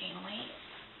help her gain weight.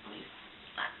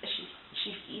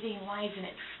 She's eating wise and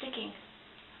it's sticking.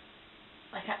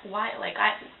 She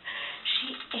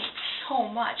ate so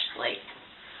much,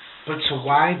 But so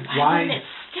why didn't it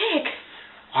stick?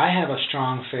 I have a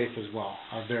strong faith as well,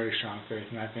 a very strong faith,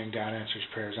 and I think God answers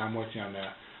prayers. I'm with you on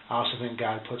that. I also think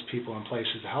God puts people in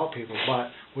places to help people,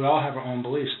 but we all have our own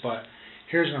beliefs. But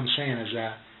here's what I'm saying is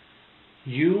that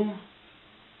you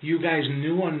guys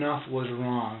knew enough was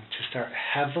wrong to start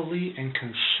heavily and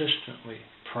consistently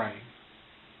praying.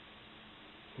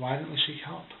 Why didn't we seek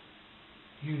help?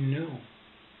 You knew.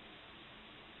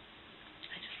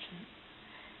 I just didn't.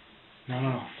 No. I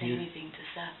didn't say anything to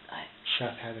Seth.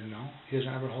 Seth had to know. He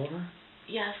doesn't ever hold her?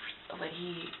 Yes, but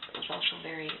he was also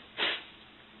very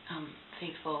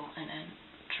faithful and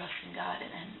trust in God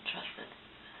and trust that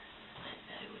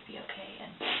it would be okay,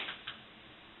 and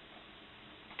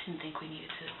didn't think we needed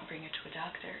to bring her to a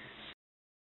doctor.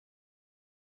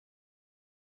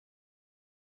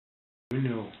 You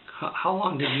knew. How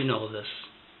long did you know this?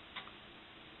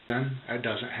 Then it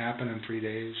doesn't happen in 3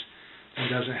 days. It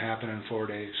doesn't happen in 4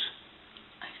 days.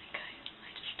 I think I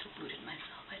just deluded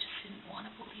myself. I just didn't want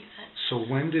to believe it. So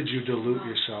when did you delude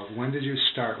yourself? When did you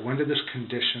start? When did this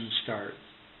condition start?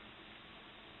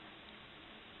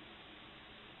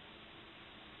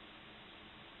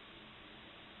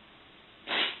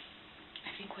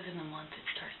 I think within a month it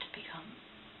started to become,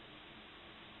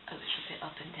 I was a bit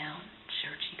up and down.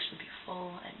 her cheeks would be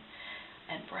full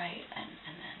and bright, and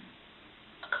then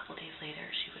a couple days later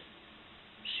she would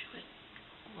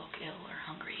look ill or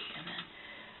hungry, and then,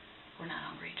 or not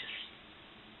hungry,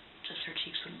 just her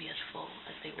cheeks wouldn't be as full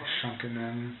as they were. Shrunken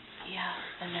in. Yeah,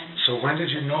 and then. So when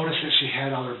did you notice that she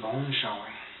had other bones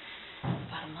showing?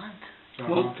 About a month.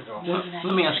 About a month ago.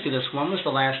 Let me ask you this. When was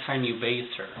the last time you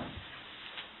bathed her?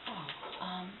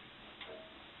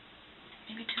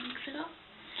 Maybe 2 weeks ago.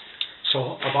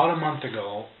 So about a month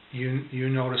ago, you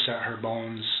noticed that her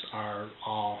bones are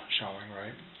all showing,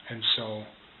 right? And so,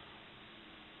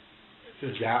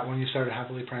 is that when you started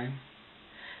heavily praying?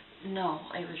 No,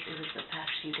 it was the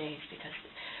past few days, because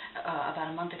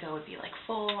about a month ago it would be like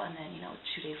full, and then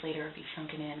 2 days later it would be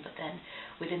sunken in, but then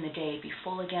within the day it'd be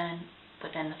full again.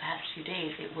 But then the past few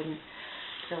days it wouldn't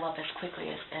fill up as quickly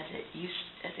as it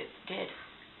did.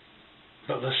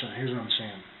 But listen, here's what I'm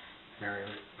saying, Mary.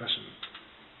 Listen,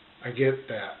 I get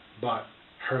that, but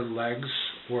her legs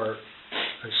were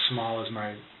as small as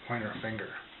my pointer finger.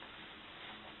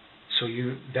 So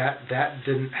that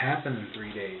didn't happen in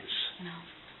 3 days. No.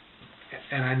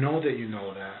 And I know that you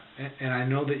know that, and I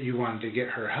know that you wanted to get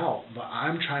her help, but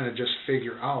I'm trying to just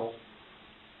figure out,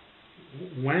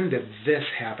 when did this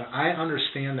happen? I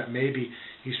understand that maybe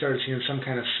you started seeing some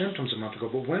kind of symptoms a month ago,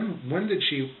 but when did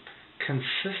she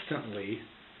consistently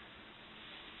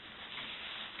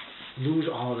lose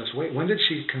all of this weight? When did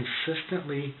she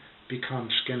consistently become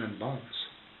skin and bones?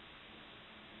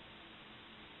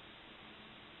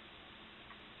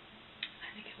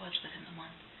 I think it was within the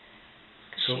month.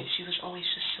 So she was always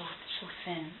just so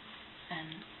thin,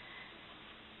 and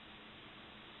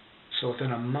so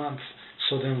within a month.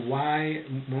 So then why,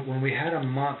 when we had a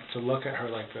month to look at her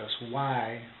like this,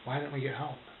 why didn't we get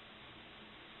help?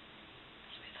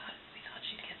 We thought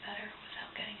she'd get better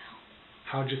without getting help.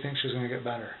 How did you think she was going to get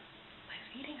better? By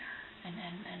feeding her and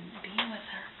being with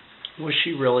her. Was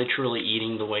she really truly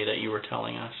eating the way that you were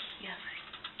telling us? Yes.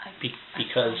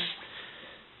 Because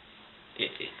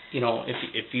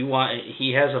if you want,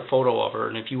 he has a photo of her,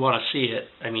 and if you want to see it,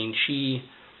 I mean,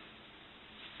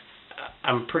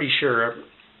 I'm pretty sure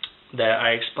that I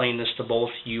explained this to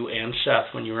both you and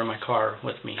Seth when you were in my car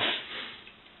with me.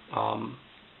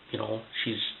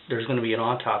 There's going to be an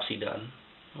autopsy done,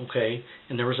 okay?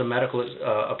 And there was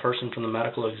a person from the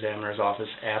medical examiner's office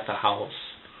at the house,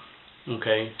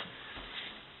 okay?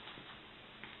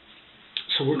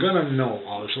 So we're gonna know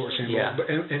all this, what we're saying. Yeah.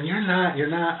 And you're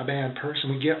not a bad person.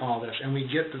 We get all this, and we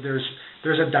get that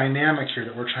there's a dynamic here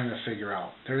that we're trying to figure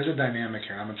out. There is a dynamic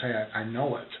here. And I'm gonna tell you, I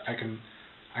know it.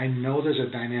 I know there's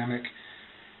a dynamic,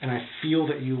 and I feel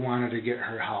that you wanted to get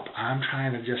her help. I'm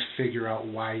trying to just figure out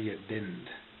why you didn't.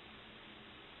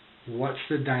 What's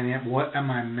the dynamic? What am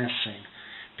I missing?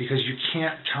 Because you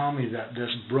can't tell me that this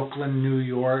Brooklyn, New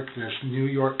York, this New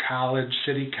York college,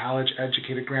 city college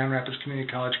educated, Grand Rapids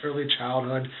Community College, early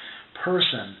childhood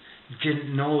person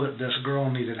didn't know that this girl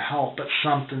needed help, but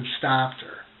something stopped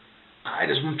her.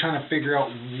 I'm trying to figure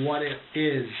out what it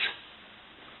is.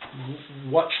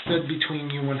 What stood between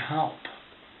you and help?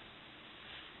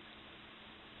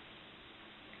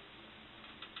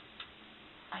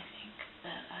 I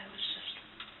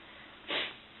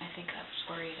think I was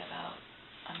worried about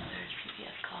another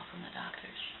CPS call from the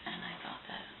doctors, and I thought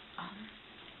that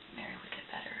Mary would get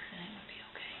better and it would be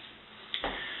okay.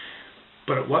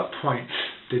 But at what point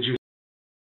did you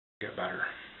get better?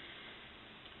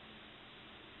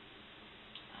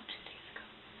 About 2 days ago.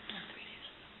 No, 3 days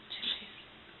ago. 2 days.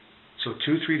 So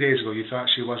 2-3 days ago you thought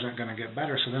she wasn't going to get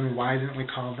better, so then why didn't we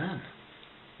call then?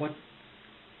 What?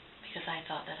 Because I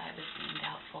thought that I was being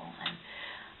doubtful, and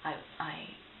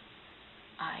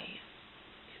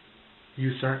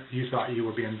You thought you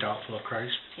were being doubtful of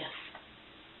Christ? Yes.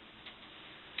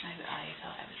 I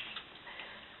thought I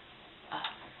was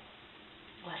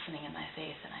lessening in my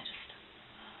faith, and I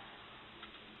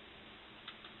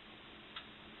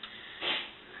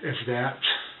just... Is that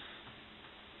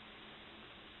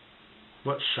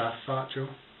what Seth thought too?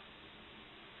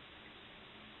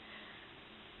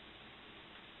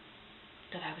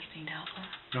 That I was being doubtful?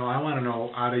 No, I want to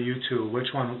know, out of you two,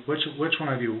 which one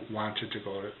of you wanted to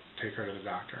go to take her to the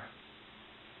doctor?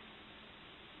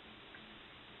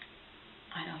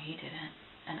 I know he didn't,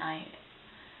 and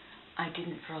I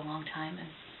didn't for a long time,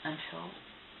 until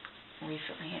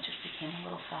recently it just became a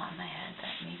little thought in my head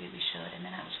that maybe we should, and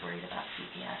then I was worried about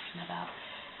CPS and about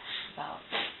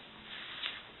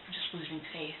just losing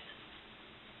faith.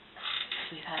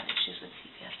 We've had issues with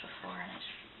CPS before, and I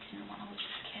just didn't want to lose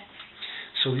this kid.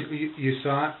 So you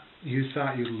thought you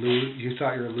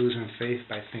were losing faith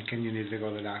by thinking you needed to go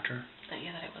to the doctor? That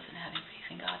I wasn't having faith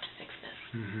in God to fix this.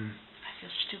 Mm-hmm. I feel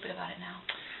stupid about it now.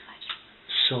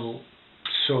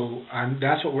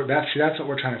 That's what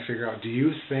we're trying to figure out. Do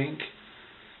you think?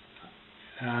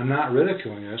 And I'm not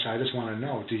ridiculing this. I just want to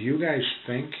know. Do you guys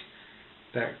think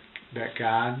that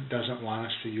God doesn't want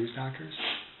us to use doctors?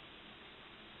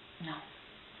 No.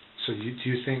 So do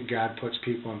you think God puts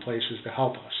people in places to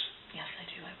help us? Yes, I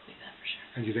do. I believe that for sure.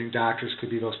 And you think doctors could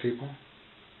be those people?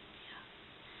 Yeah.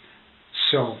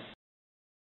 So,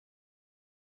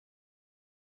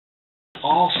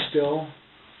 all still,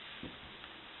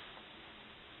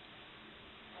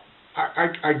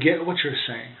 I get what you're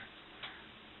saying,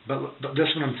 but this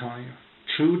is what I'm telling you.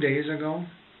 2 days ago,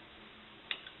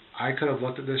 I could have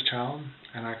looked at this child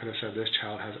and I could have said, this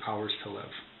child has hours to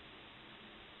live.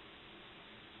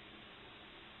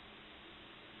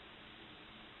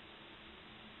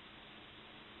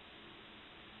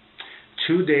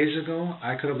 Two days ago,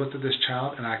 I could have looked at this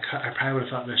child and I probably would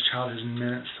have thought this child has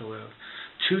minutes to live.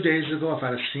 2 days ago, if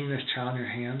I'd have seen this child in your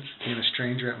hands, being a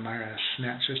stranger at Meyer, I'd have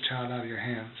snatched this child out of your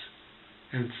hands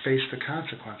and faced the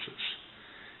consequences.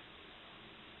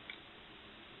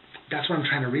 That's what I'm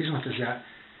trying to reason with, is that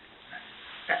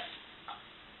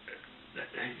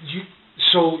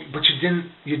but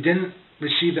you didn't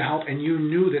receive the help, and you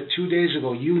knew that 2 days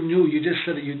ago, you just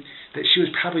said that she was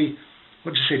probably,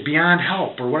 what did you say, beyond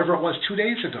help, or whatever it was 2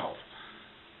 days ago.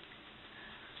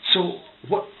 So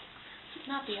what? It's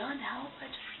not beyond help.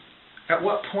 At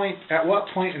what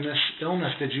point in this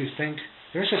illness did you think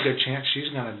there's a good chance she's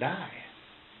going to die?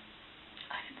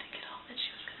 I didn't think at all that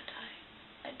she was going to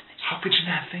die. How could you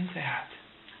not think that?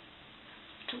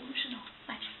 Delusional.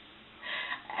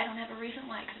 I don't have a reason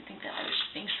why I couldn't think that. I was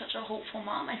just being such a hopeful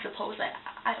mom. I suppose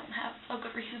I don't have a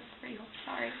good reason for you. I'm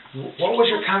sorry. What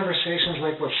was your conversations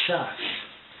like with Seth?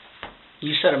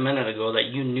 You said a minute ago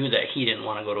that you knew that he didn't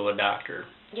want to go to a doctor.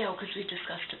 Yeah, because we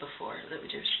discussed it before. That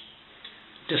we just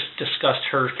discussed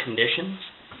her conditions?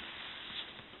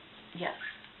 Yes.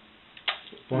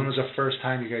 When was the first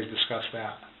time you guys discussed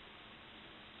that?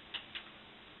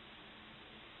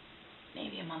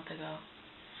 Maybe a month ago.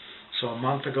 So a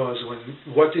month ago is when.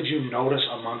 What did you notice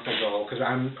a month ago? Because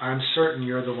I'm certain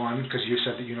you're the one, because you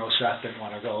said that Seth didn't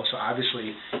want to go. So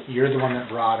obviously you're the one that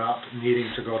brought up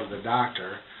needing to go to the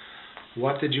doctor.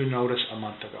 What did you notice a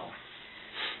month ago?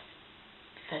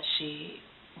 That she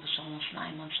was almost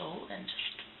 9 months old and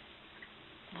just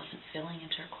wasn't filling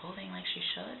into her clothing like she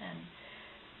should, and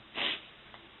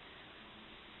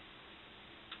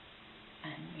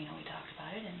we talked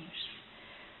about it, and you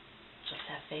just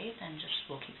have faith, and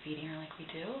we'll keep feeding her like we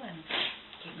do, and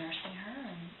keep nursing her,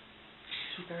 and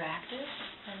keep her active,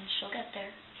 and she'll get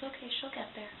there. It's okay, she'll get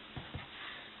there.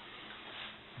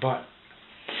 But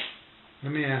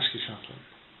let me ask you something.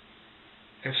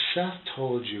 If Seth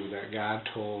told you that God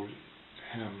told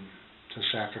him to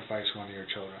sacrifice one of your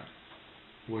children,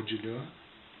 would you do it?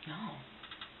 No.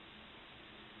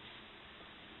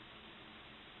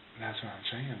 That's what I'm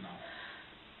saying, though.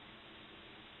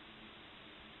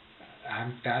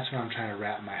 That's what I'm trying to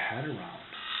wrap my head around.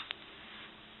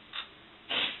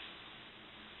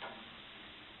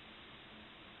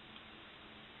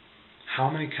 How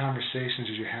many conversations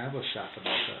did you have with Seth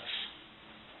about this?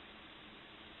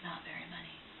 Not very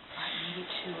many. Maybe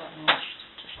 2 at most,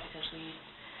 just because we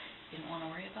didn't want to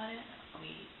worry about it.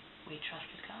 We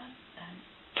trusted God, and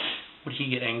would he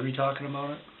get angry talking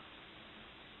about it?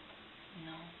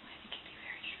 No, I think he'd be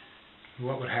very sad.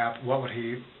 What would happen?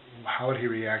 How would he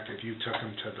react if you took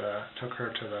her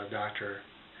to the doctor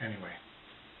anyway?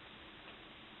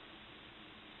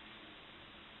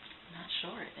 I'm not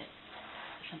sure.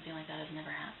 Something like that has never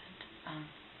happened.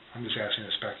 I'm just asking you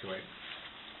to speculate.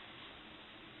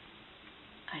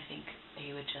 I think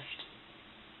he would just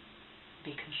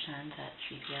be concerned that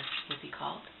CPS would be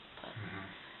called, but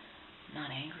not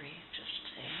angry. Just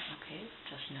say, okay,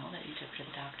 just know that you took her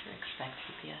to the doctor. Expect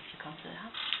CPS to come to the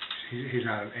house. He's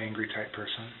not an angry type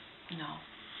person? No.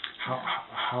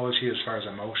 How is he as far as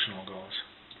emotional goes?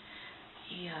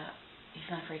 He's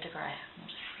not afraid to cry.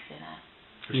 We'll just say that.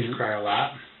 Does he cry a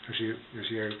lot? Would you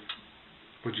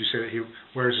say that he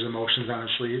wears his emotions on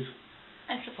his sleeve?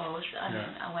 I suppose. I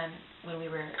mean, when we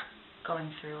were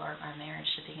going through our marriage,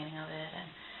 the beginning of it,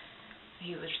 and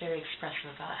he was very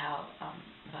expressive about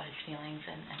about his feelings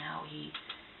and how he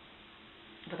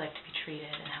would like to be treated,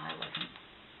 and how I wasn't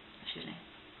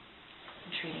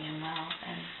treating him well,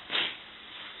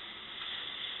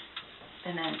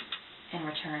 and then in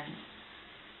return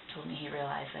told me he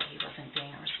realized that he wasn't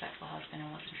being a respectful husband and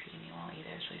wasn't treating me well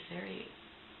either. So he's very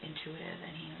intuitive,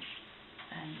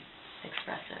 and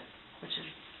expressive, which is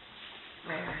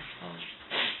rare, I suppose.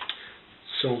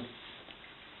 So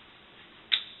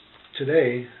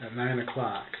today at 9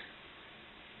 o'clock,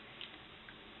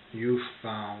 you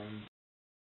found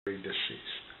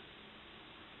deceased.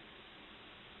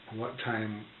 What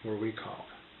time were we called?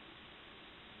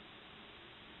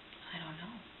 I don't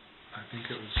know. I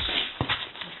think it was...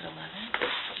 Was it 11?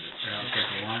 Yeah, it was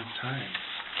like a long time.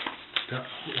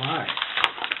 Why?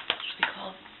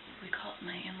 We called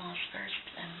my in-laws first,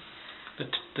 and...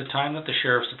 The time that the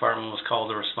sheriff's department was called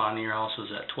to respond to your house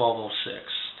was at 12:06.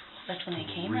 That's when they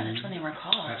came, or that's when they were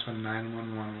called? That's when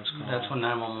 911 was called. That's when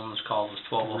 911 was called, was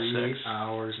 12:06. 3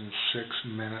 hours and 6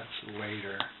 minutes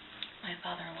later. My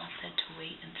father-in-law said to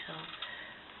wait until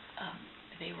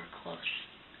they were close,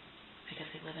 because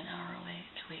they live an hour away,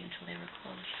 to wait until they were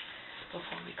close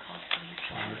before we called police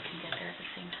so we can get there at the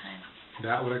same time.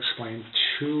 That would explain 1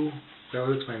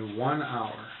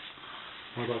 hour.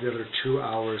 What about the other 2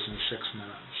 hours and 6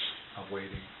 minutes of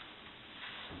waiting?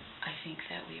 I think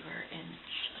that we were in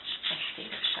such a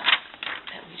state of shock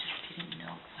that we just didn't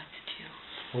know what to do.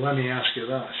 Well, let me ask you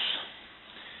this.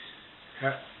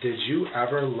 Did you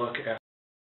ever look at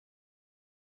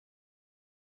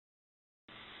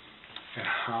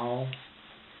how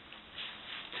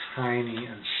tiny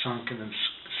and sunken and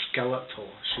skeletal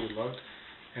she looked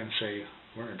and say,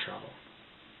 we're in trouble?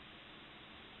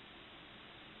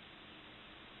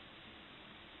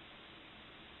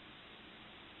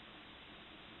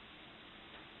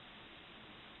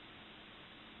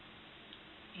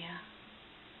 Yeah,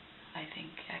 I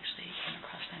think actually it came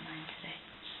across my mind today.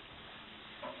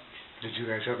 Did you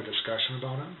guys have a discussion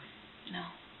about it? No.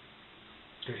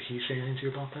 Did he say anything to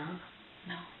you about that?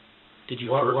 No. Did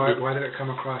you? Why did it come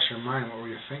across your mind? What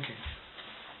were you thinking?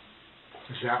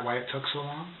 Is that why it took so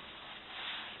long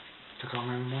to call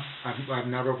 911? I've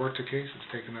never worked a case that's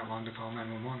taken that long to call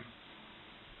 911.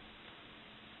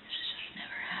 This has just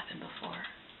never happened before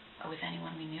with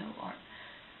anyone we knew, or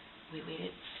we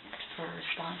waited for a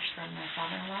response from my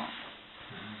father-in-law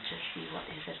to see what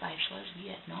his advice was.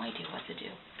 We had no idea what to do.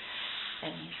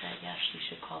 And he said, yes, you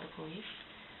should call the police.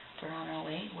 We're on our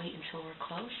way. Wait until we're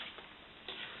close.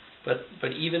 But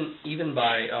even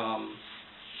by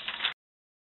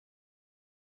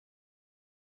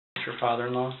your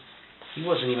father-in-law, he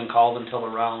wasn't even called until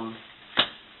around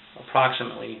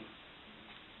approximately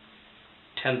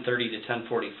 10:30 to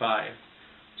 10:45.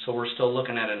 So we're still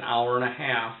looking at an hour and a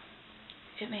half.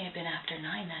 It may have been after 9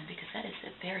 then, because that is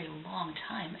a very long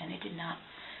time, and it did not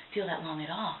feel that long at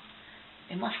all.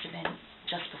 It must have been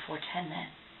just before 10 then.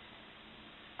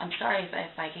 I'm sorry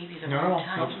if I gave you the wrong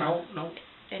time. No.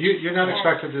 You're not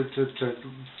expected to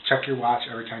check your watch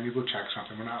every time you go check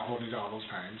something. We're not holding you to all those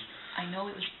times. I know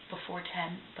it was before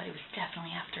 10, but it was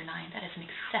definitely after 9. That is an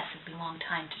excessively long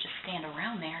time to just stand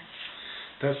around there.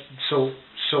 That's so.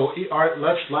 All right,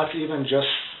 let's even just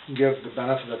give the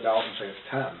benefit of the doubt and say it's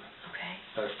 10. Okay.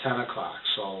 That's 10 o'clock.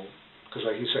 So, because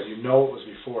like you said, you know it was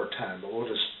before 10, but we'll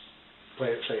just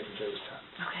play it safe and say it was 10.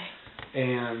 Okay.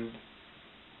 And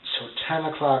so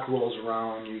 10 o'clock rolls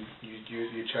around. You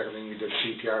check everything. You did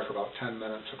CPR for about 10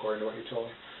 minutes, according to what you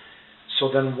told me. So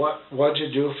then, what'd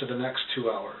you do for the next 2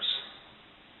 hours?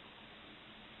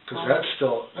 Because that's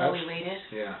still. While we waited.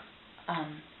 Yeah.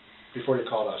 Before you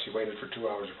called us, you waited for 2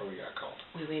 hours before we got called.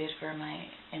 We waited for my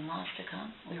in-laws to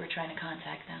come. We were trying to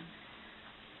contact them,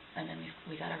 and then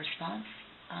we got a response.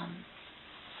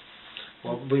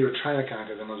 Well, we were trying to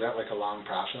contact them. Was that like a long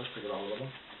process to get a hold of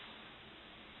them?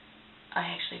 I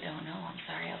actually don't know. I'm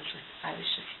sorry.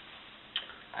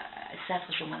 Seth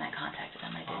was the one that contacted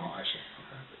them. I didn't. Oh, I see.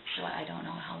 Okay. So I don't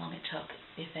know how long it took,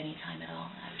 if any time at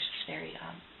all. I was just very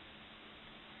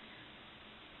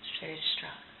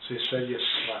distraught. So you said you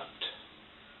slept.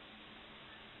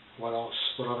 What else?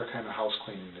 What other kind of house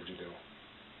cleaning did you do?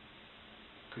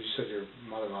 Because you said your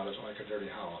mother-in-law doesn't like a dirty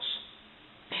house.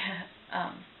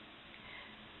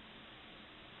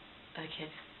 The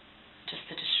kids, just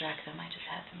to distract them, I just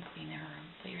had them clean their room,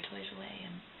 put your toys away,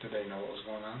 and... Did they know what was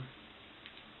going on?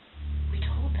 We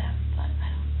told them, but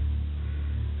I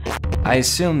don't... I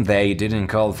assume they didn't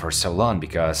call for so long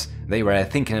because they were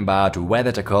thinking about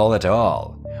whether to call at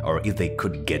all, or if they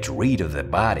could get rid of the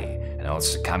body, and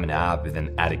also coming up with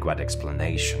an adequate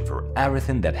explanation for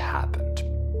everything that happened.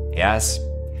 Yes,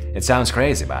 it sounds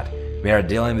crazy, but we are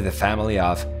dealing with a family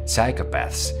of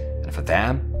psychopaths, and for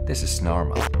them, this is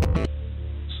normal. So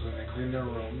then they cleaned their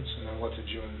rooms, and then what did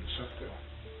you and Seth do?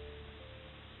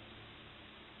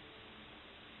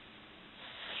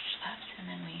 Slept, and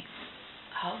then we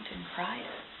hugged and cried,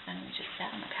 and we just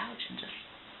sat on the couch and just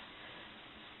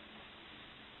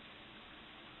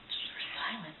were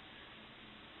silent.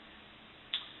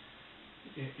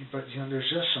 But there's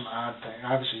just some odd thing.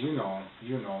 Obviously, you know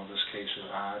this case is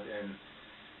odd, and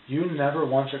You never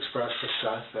once expressed to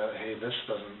Seth that, hey, this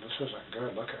isn't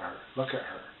good. Look at her. Look at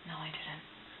her. No, I didn't.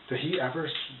 Did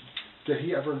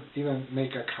he ever even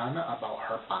make a comment about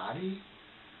her body?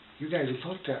 You guys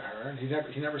looked at her, and he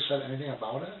never said anything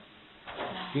about it.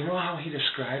 No. You know how he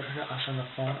described her to us on the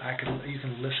phone? You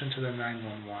can listen to the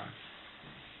 911.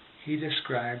 He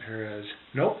described her as,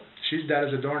 nope, she's dead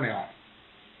as a doornail.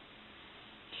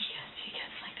 He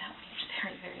gets like that when he's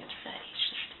very, very upset. He's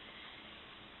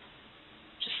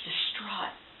just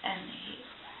distraught, and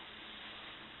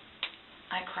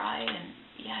I cry, and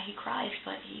yeah, he cries,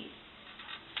 but he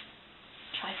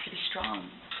tries to be strong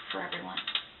for everyone.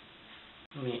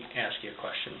 Let me ask you a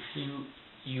question.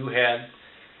 You had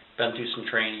been through some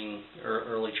training or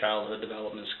early childhood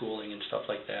development schooling and stuff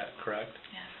like that, correct?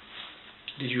 Yeah.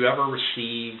 Did you ever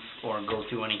receive or go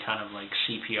through any kind of like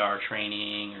CPR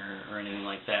training or anything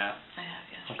like that? I have,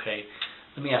 yes. Okay.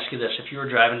 Let me ask you this. If you were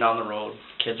driving down the road,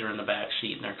 kids are in the back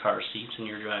seat in their car seats, and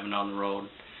you're driving down the road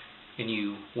and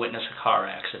you witness a car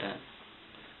accident,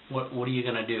 what are you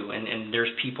going to do? And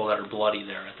there's people that are bloody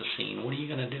there at the scene. What are you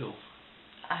going to do?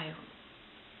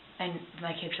 And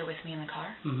my kids are with me in the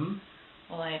car? Mm-hmm.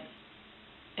 Well,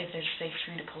 if there's space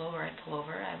for me to pull over, I'd pull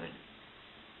over. I would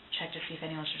check to see if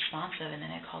anyone's responsive, and then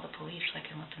I'd call the police so I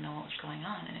can let them know what was going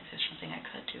on. And if there's something I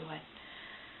could do,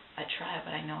 I'd try it.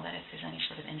 But I know that if there's any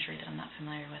sort of injury that I'm not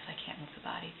familiar with, I can't move the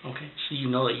body. Okay, so you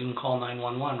know that you can call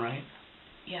 911, right?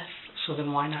 Yes. So then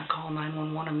why not call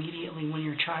 911 immediately when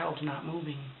your child's not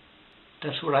moving?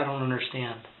 That's what I don't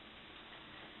understand.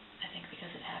 I think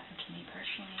because it happened to me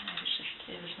personally,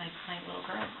 it was my little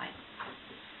girl.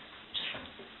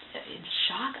 In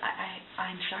shock.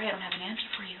 I'm sorry, I don't have an answer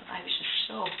for you. I was just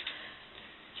so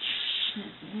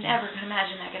never could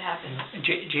imagine that could happen.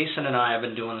 Jason and I have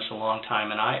been doing this a long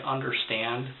time, and I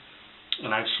understand,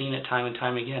 and I've seen it time and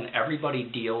time again. Everybody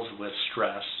deals with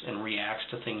stress and reacts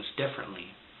to things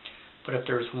differently. But if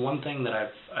there's one thing that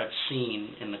I've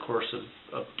seen in the course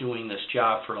of doing this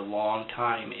job for a long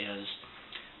time is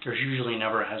there's usually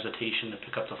never a hesitation to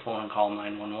pick up the phone and call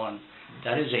 911.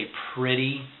 That is a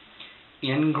pretty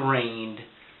ingrained,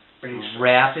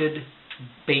 rapid,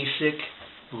 basic,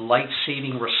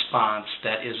 life-saving response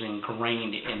that is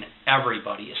ingrained in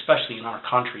everybody, especially in our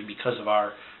country because of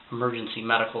our emergency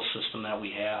medical system that we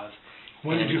have.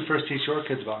 When did you first teach your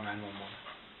kids about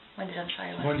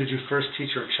 911? When did you first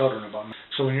teach your children about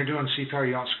 911? So when you're doing CPR,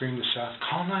 you don't scream to Seth,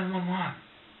 call 911.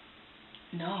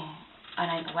 No. And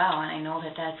I know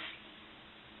that that's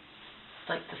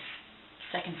like the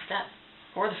second step,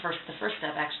 or the first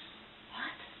step, actually.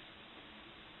 What?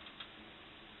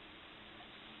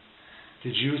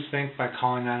 Did you think by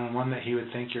calling 911 that he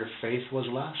would think your faith was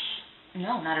less?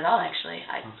 No, not at all, actually.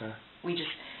 Okay.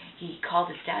 He called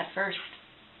his dad first,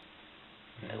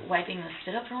 wiping the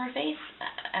spit up from her face,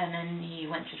 and then he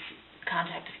went to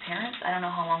contact his parents. I don't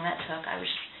know how long that took. I was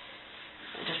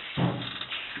just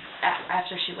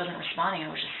after she wasn't responding, I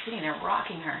was just sitting there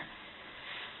rocking her.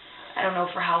 I don't know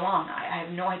for how long. I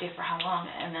have no idea for how long.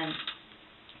 And then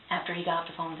after he got off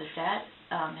the phone with his dad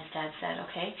said,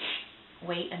 okay,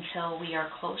 wait until we are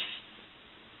close,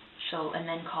 and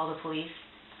then call the police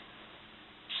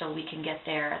so we can get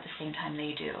there at the same time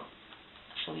they do,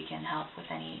 so we can help with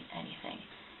anything,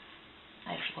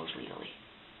 I suppose, legally.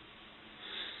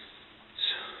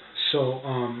 So,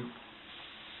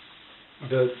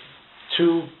 the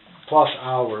 2+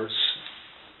 hours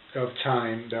of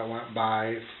time that went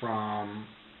by from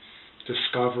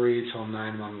discovery till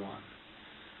 911.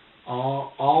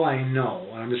 All I know,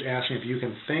 and I'm just asking if you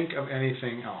can think of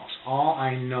anything else, all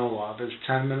I know of is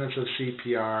 10 minutes of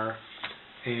CPR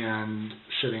and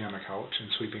sitting on the couch and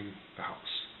sweeping the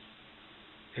house.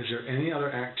 Is there any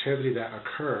other activity that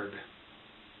occurred?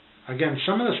 Again,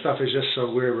 some of the stuff is just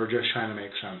so weird, we're just trying to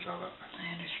make sense of it.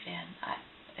 I understand.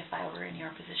 If I were in your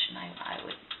position, I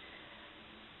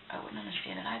wouldn't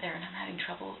understand it either, and I'm having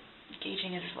trouble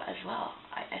gauging it as well.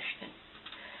 I spent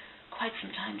quite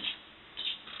some time just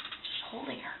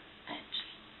holding her and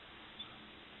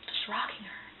just rocking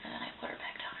her, and then I put her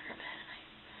back down in her bed, and I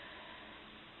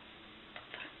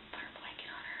put her blanket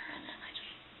on her, and then I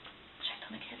just checked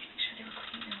on the kids, make sure they were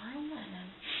cleaning the room, and then...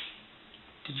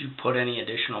 Did you put any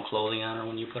additional clothing on her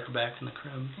when you put her back in the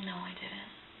crib? No, I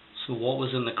didn't. So what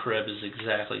was in the crib is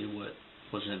exactly what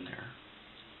was in there.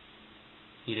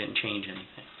 You didn't change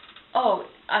anything. Oh,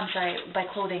 I'm sorry. By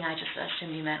clothing, I just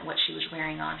assumed you meant what she was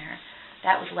wearing on her.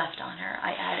 That was left on her.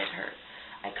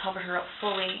 I covered her up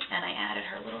fully, and I added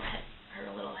her little head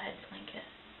blanket.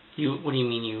 What do you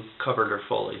mean you covered her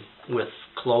fully? With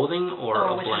clothing or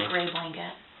a with blanket? a gray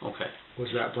blanket. Okay. Was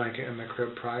that blanket in the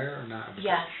crib prior or not?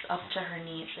 Yes, up to her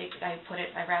knees. I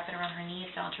wrap it around her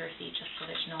knees down to her feet just so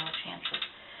there's no chance of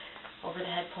over the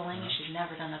head pulling. She's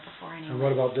never done that before anyway. And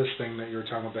what about this thing that you were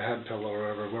talking about, the head pillow or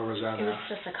whatever? Where was that It at? was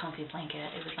just a comfy blanket.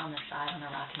 It was on the side on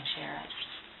the rocking chair.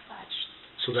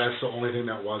 So that's the only thing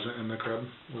that wasn't in the crib?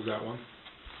 Was that one?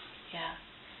 Yeah.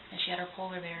 And she had her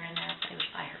polar bear in there, but it was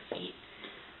by her feet.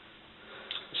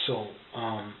 So,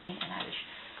 And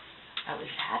I was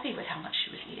happy with how much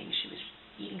she was eating. She was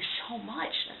eating so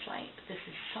much. It's like, this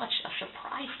is such a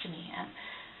surprise to me. And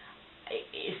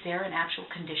is there an actual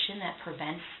condition that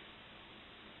prevents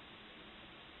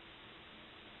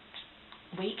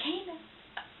weight gain?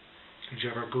 Did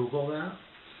you ever Google that?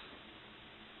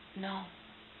 No.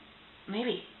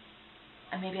 Maybe.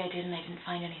 Maybe I did and I didn't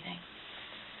find anything.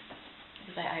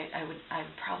 Because I would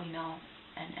probably know.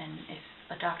 And if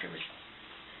a doctor was...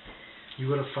 You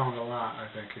would have found a lot, I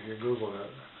think, if you Googled it.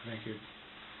 I think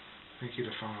you'd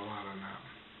have found a lot on that.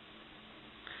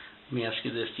 Let me ask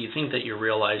you this. Do you think that you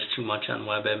realize too much on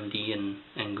WebMD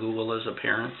and Google as a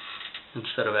parent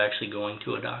instead of actually going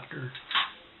to a doctor?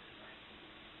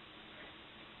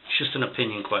 It's just an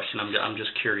opinion question. I'm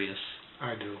just curious.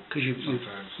 I do. Because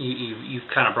you've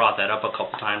kind of brought that up a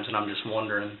couple times, and I'm just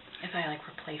wondering. If I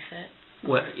replace it.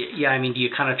 What? Yeah, I mean, do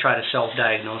you kind of try to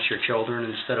self-diagnose your children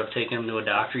instead of taking them to a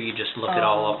doctor? You just look it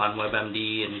all up on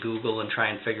WebMD and Google and try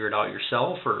and figure it out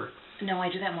yourself, or? No,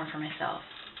 I do that more for myself.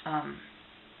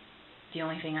 The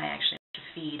only thing I actually have to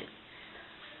feed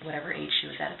whatever age she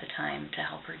was at the time to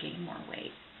help her gain more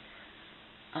weight.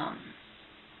 And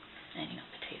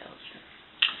potatoes,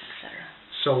 etc.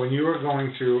 So when you were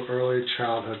going through early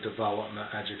childhood development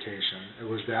education,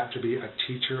 was that to be a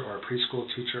teacher or a preschool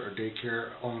teacher or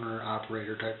daycare owner,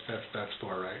 operator type? That's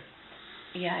for, right?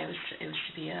 Yeah, it was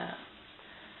to be a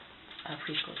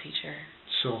preschool teacher.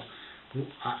 So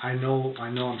I know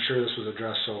I'm sure this was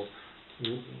addressed. So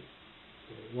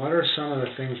what are some of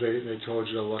the things they told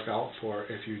you to look out for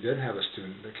if you did have a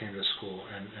student that came to school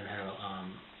and had a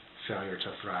failure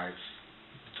to thrive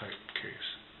type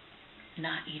case?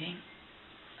 Not eating.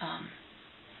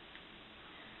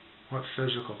 What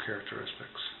physical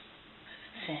characteristics?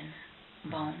 Thin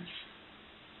bones.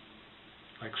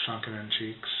 Like sunken in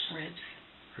cheeks? Ribs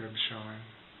showing.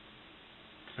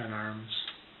 Thin arms?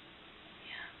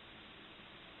 Yeah.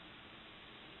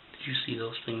 Did you see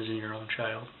those things in your own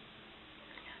child? Yes.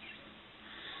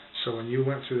 So when you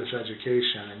went through this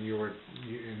education and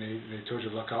they told you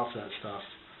to look out for that stuff,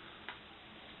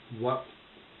 what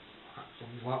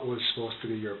was supposed to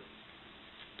be your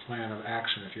plan of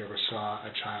action if you ever saw a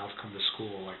child come to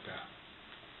school like that?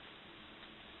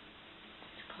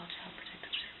 It's called Child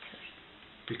Protective Services.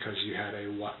 Because you had a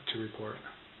what to report?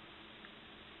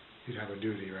 You'd have a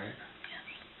duty, right? Yes.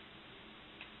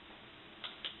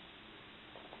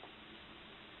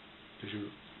 Did you,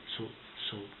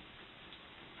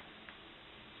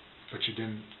 but you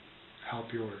didn't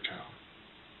help your child?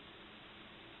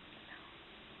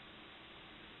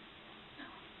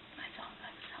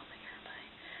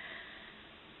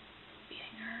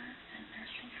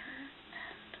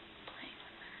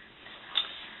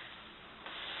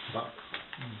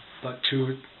 But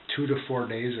 2 to 4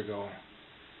 days ago,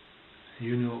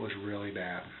 you knew it was really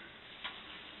bad.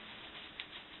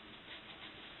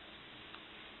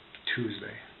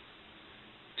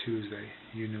 Tuesday,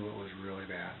 you knew it was really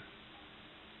bad.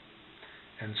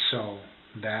 And so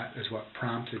that is what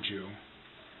prompted you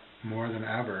more than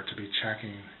ever to be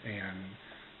checking and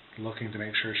looking to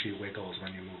make sure she wiggles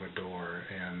when you move a door,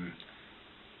 and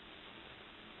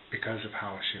because of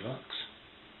how she looks.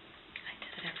 I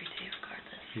did it every day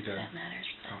regardless. You did? That matters.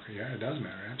 Okay, yeah, it does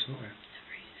matter, absolutely.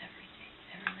 Every day,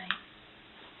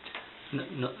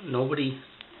 every night. Nobody,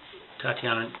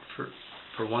 Tatiana, for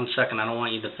 1 second, I don't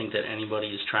want you to think that anybody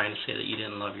is trying to say that you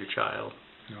didn't love your child.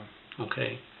 No.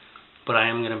 Okay? But I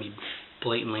am going to be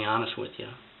blatantly honest with you.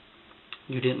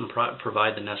 You didn't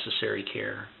provide the necessary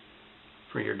care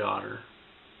for your daughter.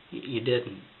 You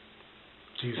didn't.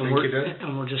 Do you think you did?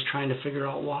 And we're just trying to figure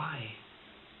out why.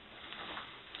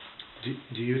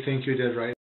 Do you think you did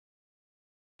right?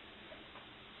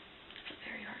 It's a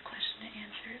very hard question to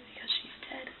answer because she's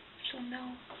dead. So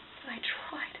no, but I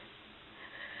tried.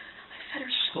 I fed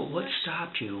her so much. But what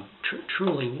stopped you?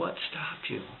 Truly, what stopped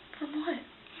you? From what?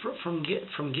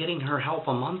 From getting her help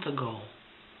a month ago.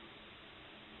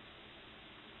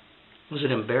 Was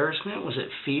it embarrassment? Was it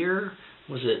fear?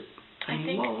 Was it?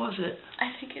 What was it?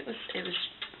 I think it was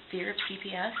fear of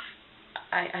CPS.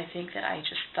 I think that I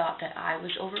just thought that I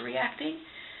was overreacting,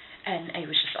 and it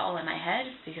was just all in my head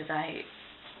because I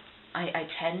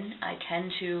tend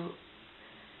to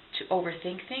to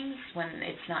overthink things when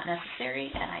it's not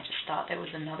necessary, and I just thought that was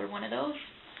another one of those.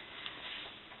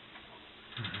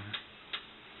 Mm-hmm.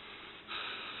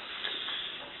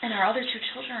 And our other two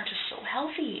children are just so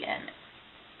healthy, and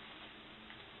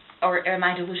or am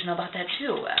I delusional about that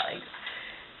too? Like,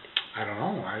 I don't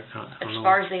know. I don't as know.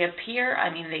 far as they appear,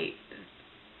 I mean, they.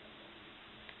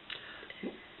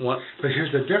 What? But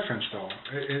here's the difference, though.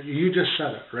 You just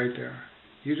said it right there.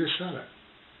 You just said it.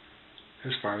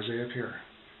 As far as they appear.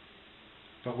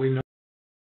 But we know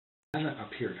it hasn't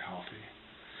appeared healthy.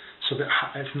 So that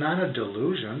it's not a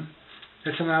delusion.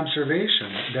 It's an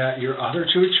observation that your other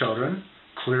two children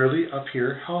clearly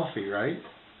appear healthy, right?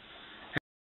 And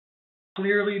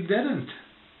clearly didn't.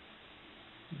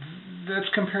 That's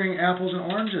comparing apples and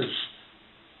oranges.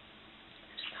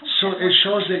 So it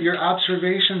shows that your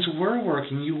observations were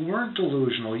working. You weren't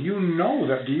delusional. You know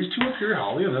that these two appear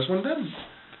healthy and this one didn't.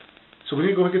 So we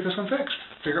need to go get this one fixed.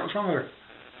 Figure out what's wrong with her. I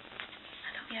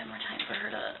thought we had more time for her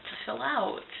to fill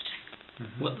out.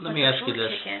 Mm-hmm. Well, let me ask you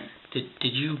this: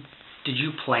 Did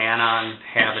you plan on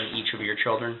having each of your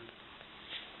children?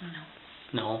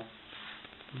 No.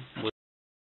 No.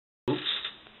 Oops.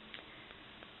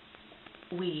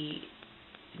 We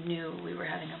knew we were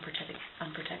having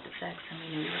unprotected sex, and we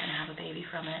knew we were going to have a baby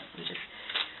from it. We just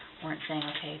weren't saying,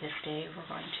 okay, this day we're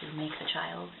going to make the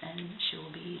child, and she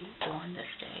will be born this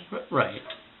day. Right.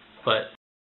 But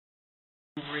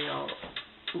Real.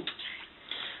 Oops.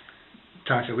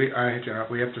 Tatiana, I hate to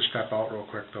interrupt. We have to step out real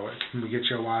quick, though. Can we get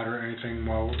you a water or anything?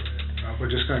 Well,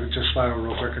 we're just going to slide over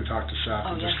real quick and talk to Seth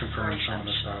and just confirm some of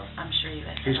the stuff. I'm sure you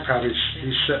guys.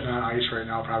 He's sitting on ice right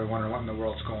now, probably wondering what in the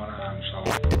world's going on.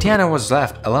 So Tatiana was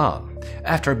left alone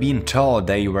after being told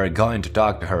they were going to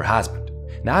talk to her husband.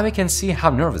 Now we can see how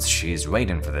nervous she is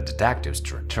waiting for the detectives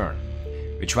to return,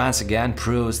 which once again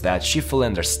proves that she fully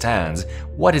understands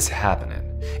what is happening,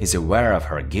 is aware of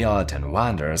her guilt, and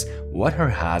wonders what her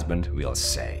husband will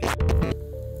say.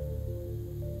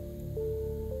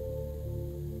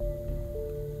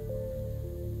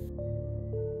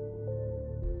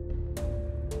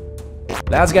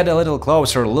 Let's get a little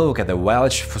closer look at the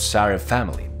Welch Fusari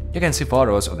family. You can see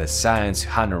photos of the signs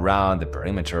hung around the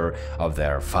perimeter of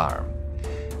their farm.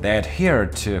 They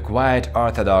adhered to quite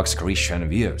orthodox Christian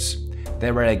views.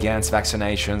 They were against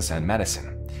vaccinations and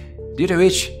medicine, due to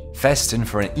which fasting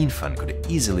for an infant could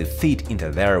easily fit into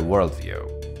their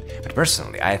worldview. But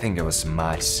personally, I think it was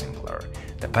much simpler.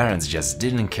 The parents just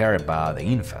didn't care about the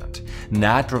infant,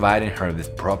 not providing her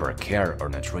with proper care or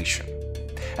nutrition.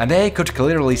 And they could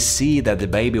clearly see that the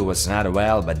baby was not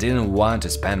well but didn't want to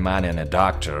spend money on a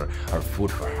doctor or food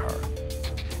for her.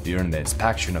 During the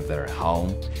inspection of their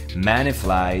home, many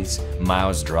flies,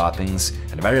 mouse droppings,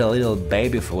 and very little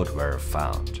baby food were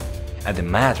found. And the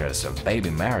mattress of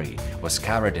baby Mary was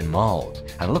covered in mold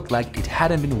and looked like it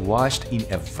hadn't been washed in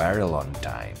a very long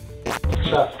time.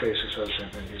 Seth basically said the same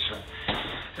thing you said.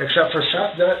 Except for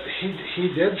Seth, that he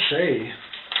did say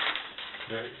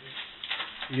that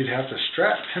you'd have to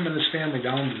strap him and his family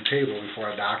down to the table before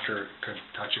a doctor could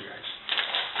touch you guys.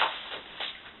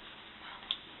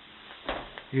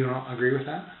 You don't agree with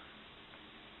that?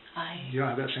 You don't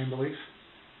have that same belief?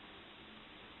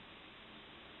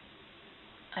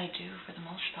 I do for the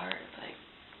most part, but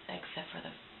except for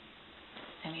if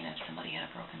somebody had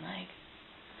a broken leg,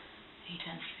 he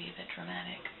tends to be a bit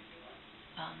dramatic.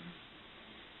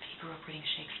 He grew up reading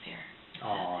Shakespeare. If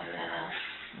that helps,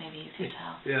 maybe you can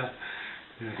tell. Yeah,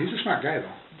 he's a smart guy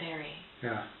though. Very.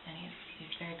 Yeah. And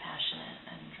he's very passionate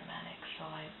and dramatic, so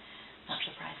I'm not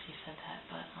surprised he said that,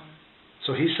 but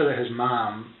So he said that his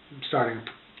mom, starting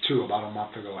about a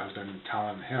month ago, has been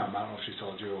telling him, I don't know if she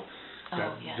told you,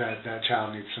 that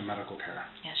child needs some medical care.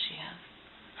 Yes, she has.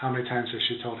 How many times has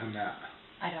she told him that?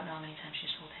 I don't know how many times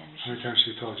she's told him. How many times has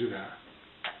she told you that?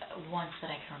 Once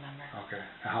that I can remember. Okay.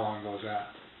 And how long ago was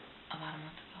that? About a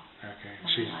month ago. Okay.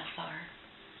 When I last saw her.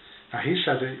 Now he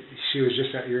said that she was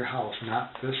just at your house,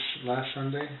 not this last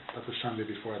Sunday, but the Sunday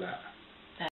before that.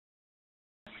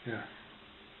 Yeah.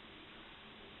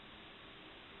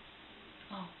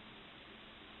 Oh.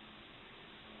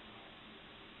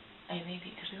 Maybe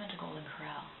because we went to Golden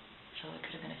Corral, so it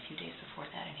could have been a few days before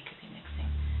that, and he could be mixing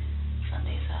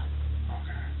Sundays up.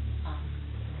 Okay.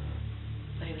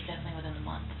 But he was definitely within the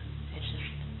month. It's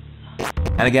just.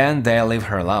 And again, they leave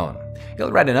her alone. You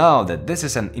already know that this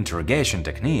is an interrogation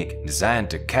technique designed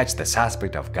to catch the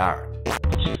suspect off guard.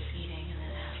 She was eating and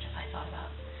then asked if I thought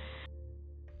about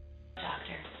the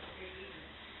doctor.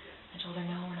 I told her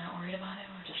no, we're not worried about it.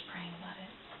 We're just praying about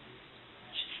it.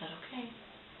 She said okay.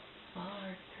 Well,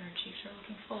 her cheeks are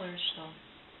looking fuller, so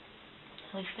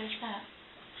at least there's that.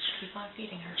 Just keep on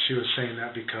feeding her. She was saying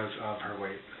that because of her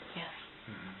weight. Yes.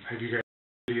 Have you guys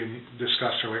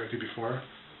discussed her weight with you before?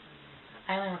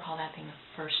 I only recall that being the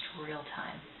first real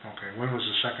time. Okay. When was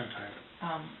the second time?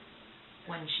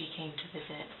 When she came to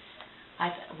visit,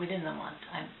 within the month.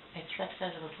 Seth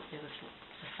says it was the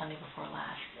Sunday before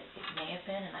last. It may have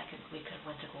been, and we could have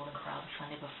went to Golden Corral the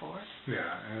Sunday before. Yeah,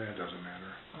 and it doesn't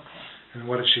matter. Okay. And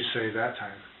what did she say that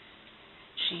time?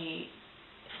 She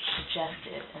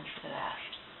suggested, instead of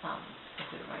asked, if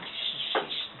we were going to,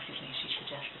 she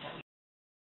suggested that we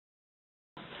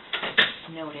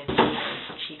noted that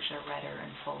her cheeks are redder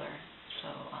and fuller, so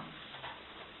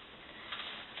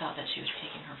thought that she was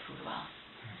taking her food well.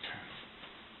 Okay.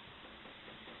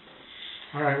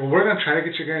 All right, well, we're going to try to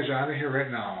get you guys out of here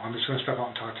right now. I'm just going to step out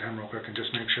and talk to him real quick and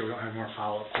just make sure we don't have more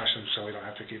follow-up questions so we don't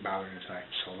have to keep bothering you tonight.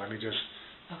 So let me just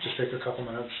take a couple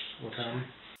minutes with him.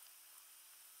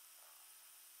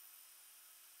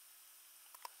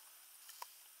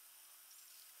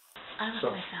 I left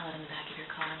my salad in the back of your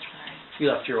car, I'm sorry. You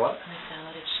left your what? My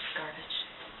salad, it's just garbage.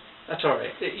 That's all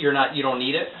right. You don't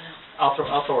need it? No. I'll throw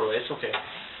it away. It's okay.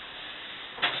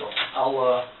 So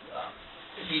I'll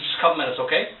give you just a couple minutes,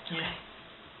 okay? Yeah.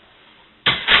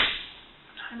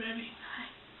 Hi, baby. Hi.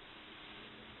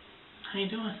 How you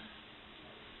doing?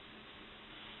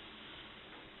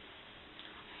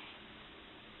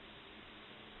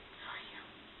 How are you?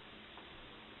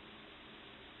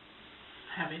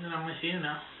 Happy that I'm with you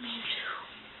now. Me too.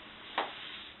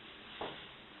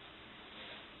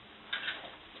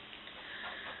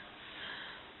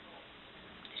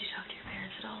 Did you talk to your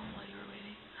parents at all while you were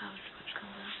waiting? What's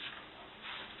going on?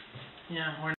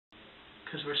 Yeah,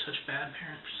 because we're such bad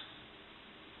parents.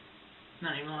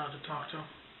 Not even allowed to talk to them.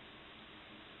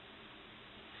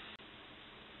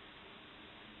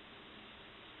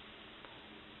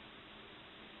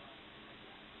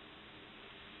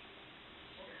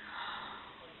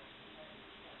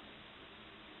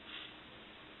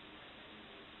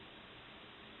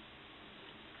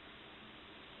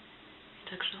 It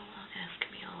took so long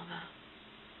asking me all about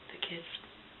the kids,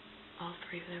 all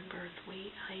three of their birth,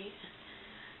 weight, height, and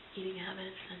eating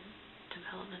habits, and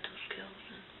developmental skills,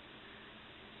 and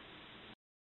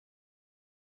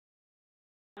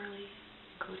early,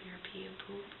 including her pee and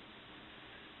poop.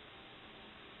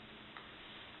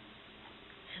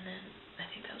 And then I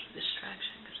think that was a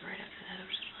distraction, because right after that I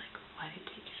was just like, why did it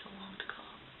take you so long to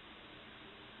call?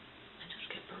 I just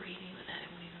kept berating me with that. It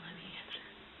wouldn't even let me answer.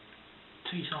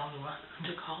 Took you so long to what?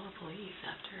 To call the police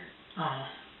after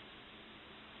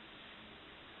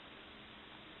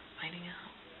finding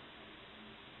out.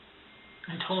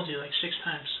 I told you like 6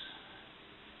 times.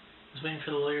 I was waiting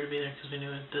for the lawyer to be there because we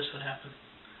knew that this would happen.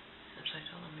 That's why I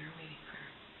told them we were waiting for.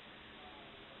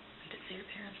 We did say your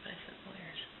parents, but I said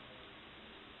lawyers.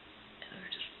 And we were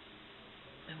just.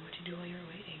 And what'd you do while you were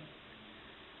waiting?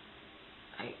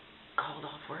 I called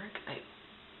off work. I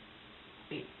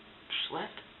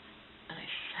slept, and I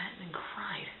sat and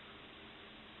cried.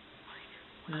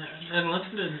 And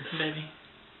listen to them, baby.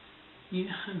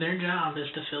 Their job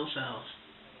is to fill cells.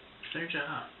 It's their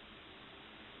job.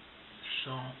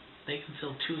 So they can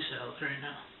fill 2 cells right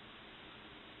now.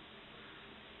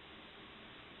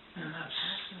 And that's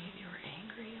asking me if you were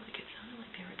angry. Like, it sounded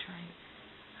like they were trying.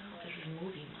 I don't know if this is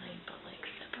movie mind, but like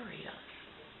separate us.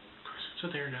 Of course, that's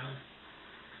what they're doing.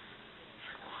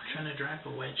 Trying to drive a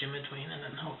wedge in between and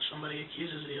then hope somebody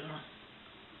accuses the other one.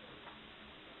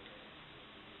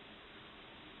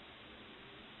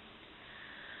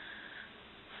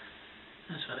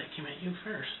 That's why they came at you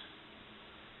first.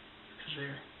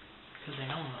 Because they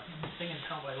know nothing. They can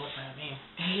tell by looking at me.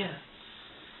 Yeah.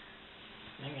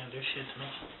 They ain't gonna do shit to me.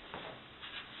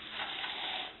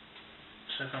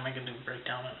 So if I'm gonna do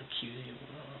breakdown and accuse you,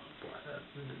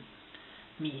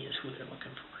 me is who they're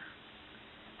looking for.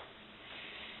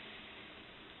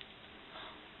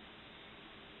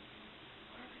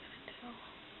 What are we gonna do?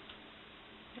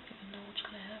 I don't even know what's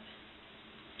gonna happen.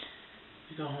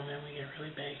 We go home and we get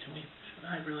really baked, and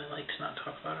I'd really like to not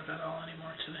talk about it at all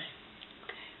anymore today.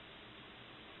 Okay.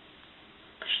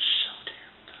 It's so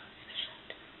terrible.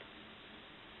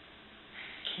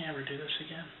 Can't ever do this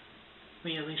again.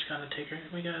 We at least gotta take her.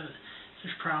 If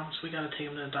there's problems, we gotta take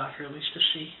him to the doctor at least to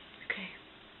see. Okay.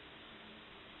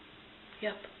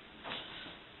 Yep.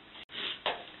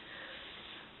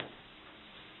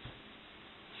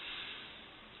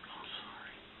 I'm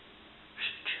sorry. I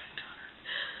should have checked on her.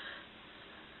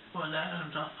 Well, that I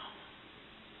don't know.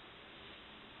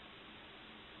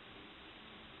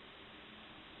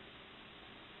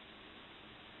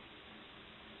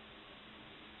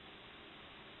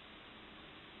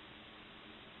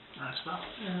 That's about.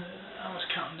 I was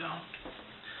counting down.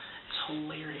 It's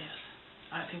hilarious.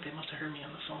 I think they must have heard me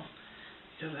on the phone.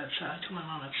 Because I told my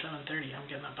mom at 7:30, I'm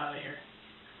getting up out of here.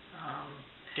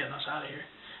 Getting us out of here.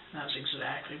 And that was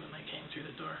exactly when they came through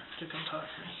the door to come talk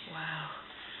to me. Wow.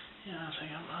 Yeah, I was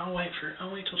like, I'll wait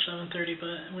till 7:30,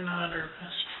 but we're not under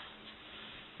arrest.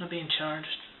 I'm not being charged.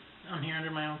 I'm here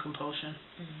under my own compulsion.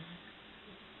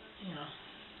 Mm-hmm. You know,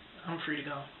 I'm free to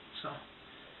go. So.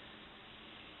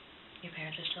 Your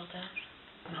parents are still down?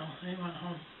 No, they went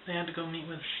home. They had to go meet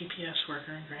with a CPS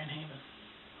worker in Grand Haven.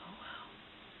 Oh wow.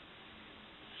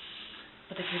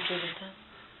 But the kids live with them?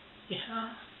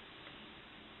 Yeah.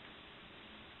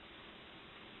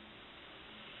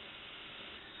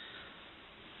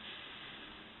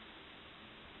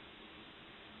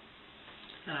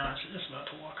 And I was just about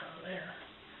to walk out of there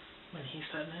when he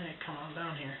said, hey, come on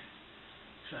down here.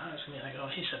 So I was going to be like, oh,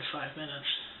 he said 5 minutes.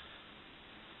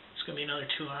 It's going to be another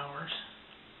 2 hours.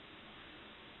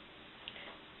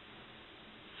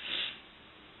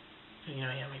 And, you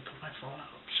know, he had me put my phone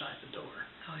outside the door.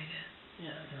 Oh, he did?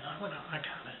 Yeah, and I went out, I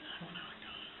got it. So, I'm not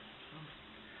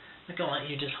going to let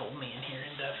you just hold me in here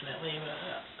indefinitely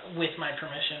with my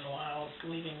permission while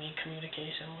leaving me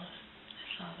communicationless.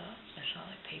 I saw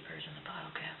like papers in the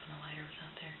bottle cap and the lighter was out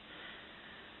there.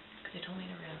 Because they told me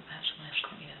to have someone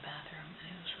escort me to the bathroom, and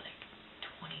it was like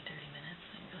 20, 30 minutes,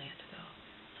 and I really had to go.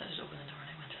 So I just opened the door and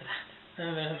I went to the bathroom.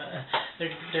 And then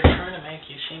they're trying to make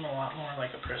you seem a lot more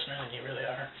like a prisoner than you really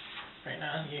are. Right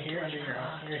now, you're here under your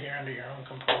own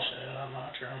compulsion in an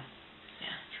unlocked room.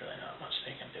 Yeah. There's really not much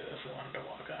they can do if we wanted to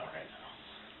walk out right now.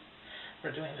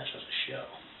 We're doing this as a show.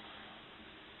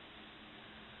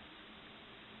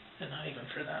 And not even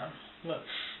for them, but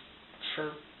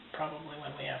for probably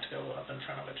when we have to go up in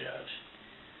front of a judge.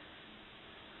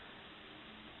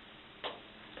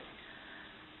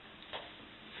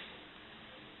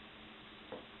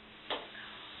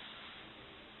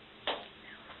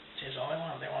 Is all they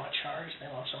want. They want a charge. They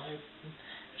want somebody.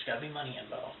 There's got to be money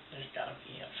involved. There's got to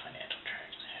be financial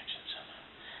transactions.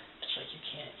 It's like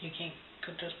you can't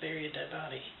just bury a dead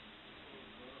body.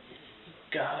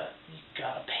 You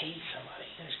gotta pay somebody.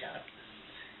 There's gotta.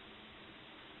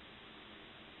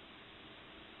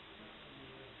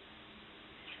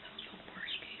 That was the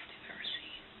worst case they've ever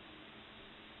seen.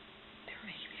 They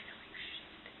were making me feel like shit.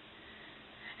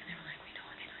 And they were like, we know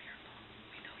it's not your fault.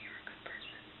 We know you're a good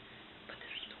person. But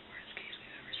this is the worst case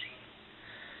we've ever seen.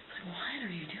 It's like, what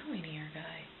are you doing here,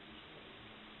 guy?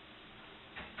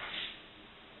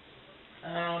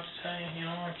 I don't know what to tell you. You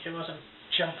know, my kid wasn't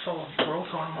junk full of growth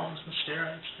hormones and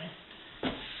steroids.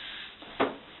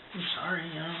 I'm sorry,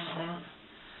 you know.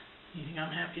 You think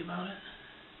I'm happy about it?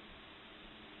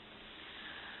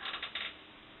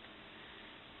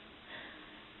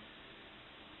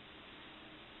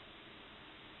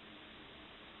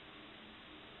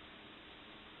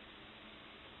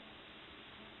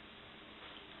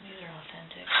 These are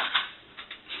authentic.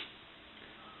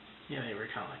 Yeah, they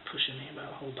were kind of like pushing me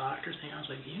about the whole doctor thing. I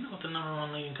was like, you know what the #1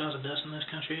 leading cause of death in this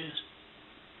country is?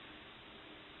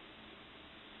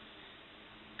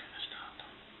 Kind of stopped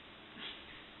them.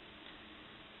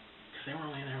 Because they were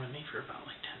only in there with me for about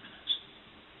like 10 minutes.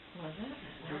 Was it?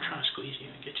 They were trying to squeeze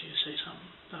you and get you to say something,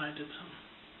 that I did something.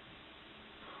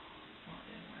 Well,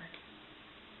 it didn't work.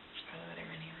 It's probably why they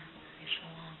were in here for so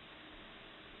long.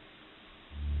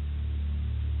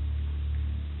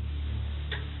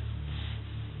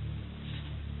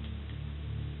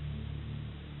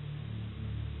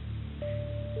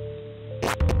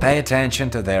 Pay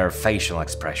attention to their facial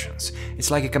expressions.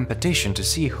 It's like a competition to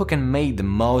see who can make the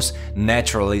most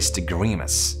naturalistic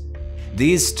grimace.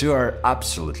 These two are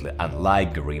absolutely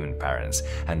unlike grieving parents,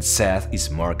 and Seth is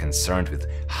more concerned with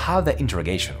how the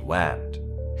interrogation went.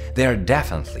 They are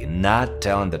definitely not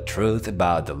telling the truth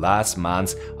about the last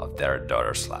months of their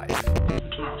daughter's life.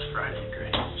 Tomorrow's Friday,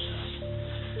 great. So,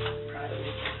 Friday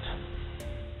weekend.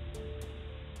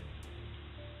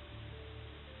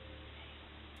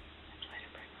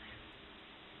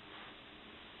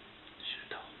 Should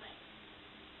have told me.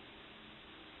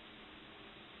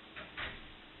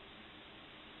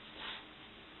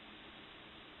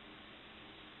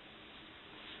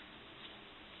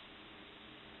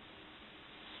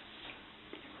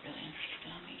 They were really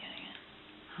insistent on me getting it.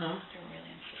 Huh? They were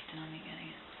really insistent on me getting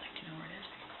it. I'd like to know where it is.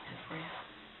 Is it for you?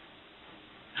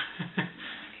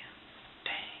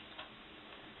 Dang.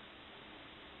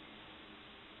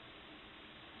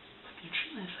 You're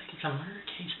treating this like it's a murder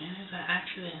case, man. It's an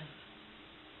accident.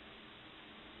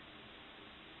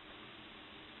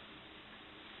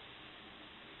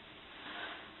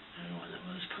 I don't know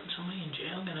what is putting somebody in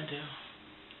jail gonna do.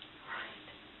 Right.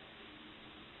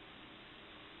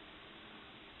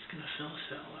 It's gonna fill a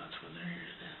cell. That's what they're here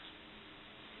to do.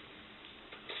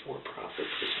 For-profit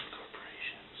prison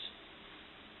corporations.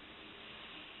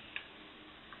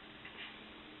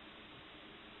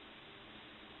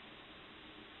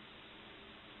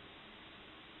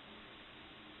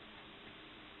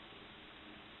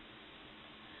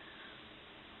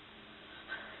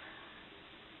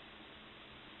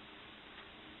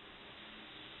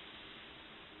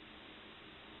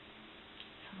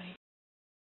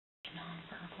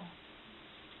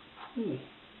 Who?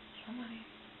 Somebody.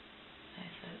 I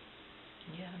said,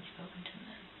 you haven't spoken to him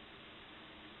then.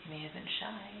 He may have been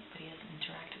shy, but he hasn't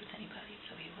interacted with anybody,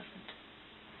 so he wasn't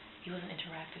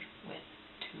interacted with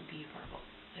to be verbal.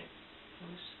 It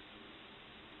was...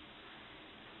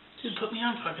 Dude, put me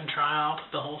on fucking trial. I'll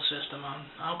put the whole system on.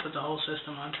 I'll put the whole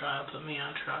system on trial. Put me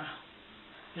on trial.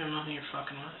 You don't know who you're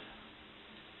fucking with.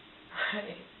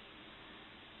 Right.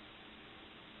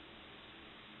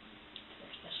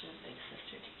 Especially a big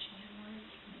sister teaching him words.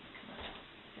 He's come up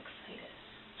excited.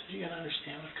 So you gotta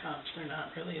understand with cops, they're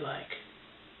not really like...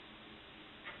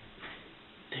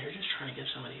 They're just trying to get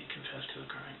somebody to confess to a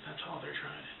crime. That's all they're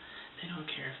trying to... They don't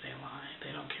care if they lie.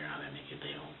 They don't care how they make it.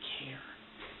 They don't care.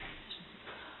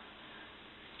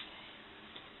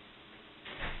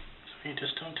 So you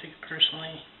just don't take it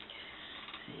personally.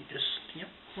 And you just,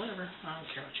 yep, whatever. I don't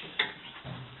care what you think of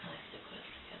me. I like to put us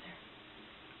together.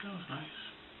 That was nice.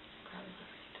 Probably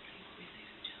listening to people we say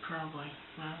to each other. Probably.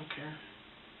 I don't care.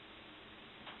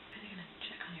 Are they gonna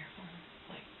check on your phone?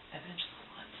 Like, eventually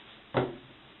what?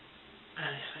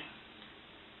 Anything.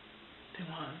 They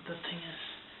want, the thing is,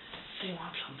 they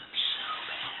want something so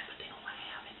bad, but they don't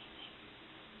have anything.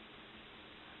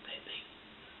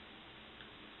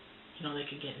 You know, they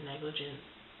could get negligent,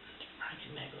 they could probably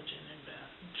get negligent and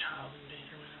child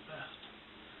endangerment at best.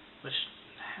 Which,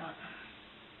 have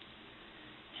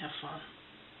fun.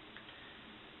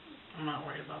 I'm not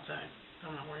worried about that.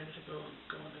 I'm not worried to go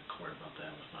into court about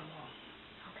that with my mom.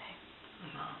 Okay.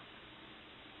 I'm not.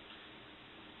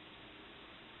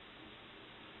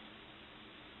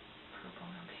 Pro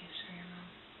bono case for your mom.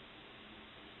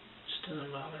 Just doesn't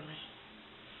bother me.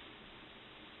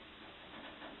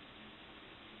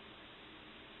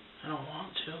 I don't want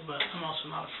to, but I'm also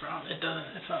not a fraud. It's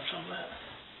not something that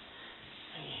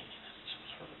I mean, it's some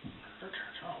sort of murder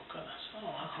charge. Oh goodness. I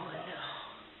don't want to do that. No.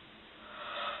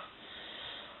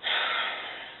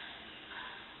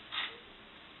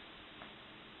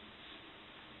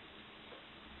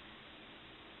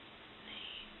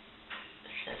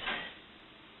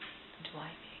 Do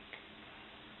I think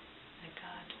that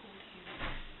God told you,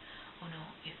 oh no,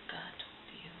 if God told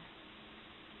you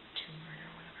to murder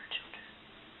one of our children,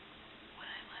 would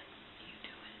I let you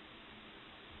do it?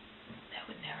 That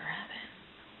would never happen.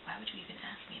 Why would you even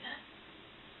ask me that?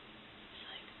 It's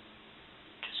like,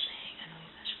 just saying, I know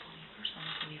you guys are believers,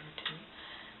 I'm a believer too.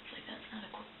 It's like, that's not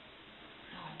a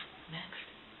no,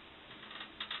 next.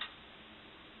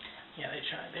 Yeah, they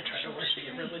try to work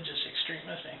the religious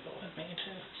extremist angle with me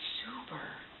too. Super.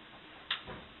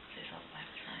 They thought life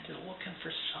was fine. They're looking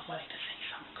for somebody to say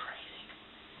something crazy.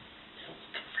 They're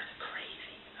looking for the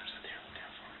crazy. That's what they're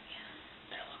looking for. Yeah.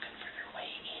 They're looking for their way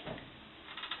in.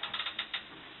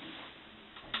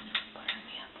 Butter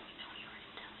me up. We know you're an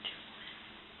intelligent woman.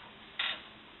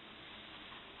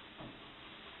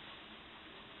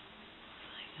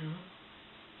 Like,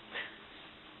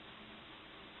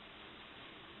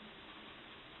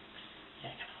 Yeah,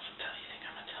 I can also tell you think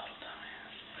I'm a total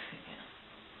dumbass. yeah.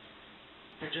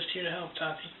 They're just here to help,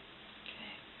 Tati.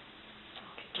 Okay.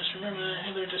 Just remember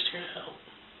that they're just here to help.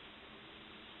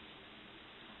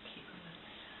 Keep remembering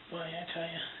that. Boy, I tell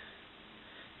you,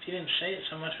 if you didn't say it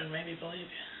so much, I'd maybe believe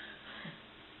you.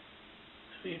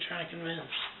 Who are you trying to convince? Yeah.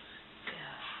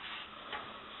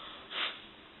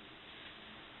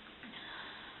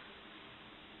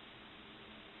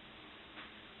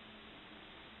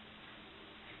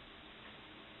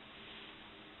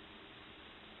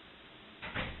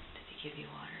 Did they give you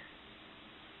water?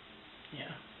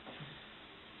 Yeah.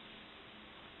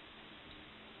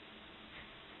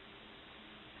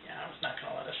 Yeah, I was not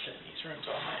going to let us sit in these rooms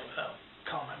all night without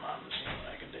calling my mom and seeing what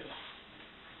I could do.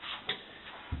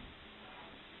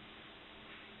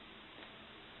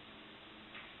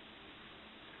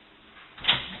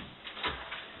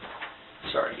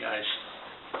 Sorry, guys.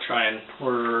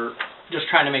 We're just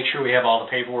trying to make sure we have all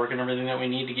the paperwork and everything that we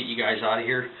need to get you guys out of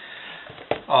here.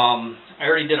 I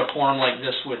already did a form like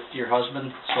this with your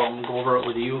husband, so I'm going to go over it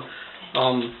with you.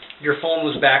 Your phone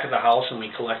was back at the house, and we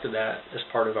collected that as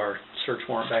part of our search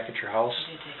warrant back at your house.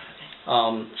 You did take it,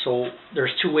 okay. So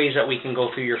there's two ways that we can go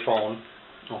through your phone,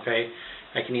 okay?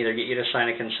 I can either get you to sign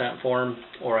a consent form,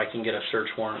 or I can get a search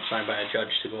warrant signed by a judge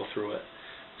to go through it.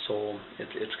 So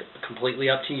it's completely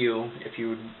up to you. If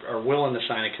you are willing to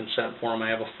sign a consent form, I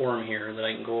have a form here that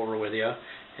I can go over with you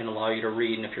and allow you to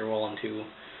read, and if you're willing to,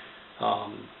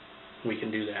 we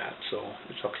can do that. So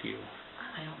it's up to you.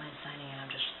 I don't mind signing it. I'm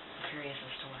just curious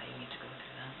as to why you need to go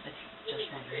through that. It's just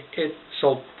wondering.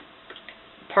 So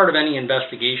part of any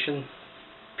investigation,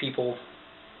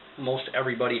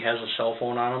 everybody has a cell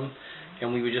phone on them,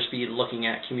 and we would just be looking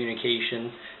at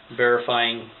communication,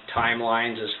 verifying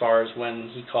timelines as far as when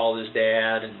he called his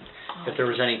dad, and if there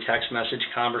was any text message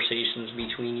conversations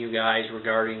between you guys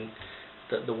regarding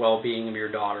the well-being of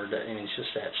your daughter. I mean, it's just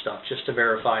that stuff, just to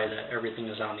verify that everything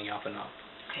is on the up and up.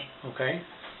 Okay. Okay?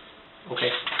 Okay.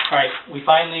 All right. We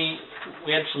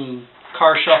had some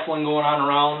car shuffling going on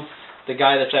around. The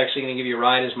guy that's actually going to give you a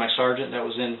ride is my sergeant that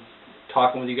was in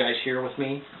talking with you guys here with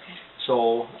me. Okay.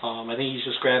 So I think he's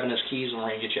just grabbing his keys and we're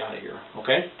going to get you out of here.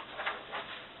 Okay?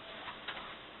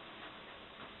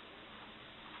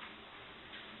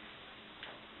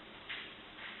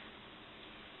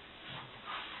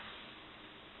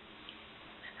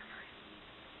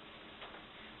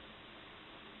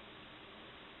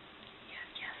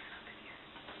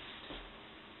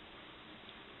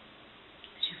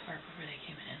 Did you fart before they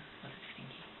came in? Was it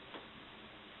stinky?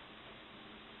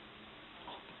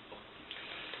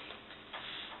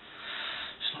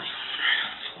 Just laying right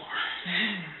on the floor.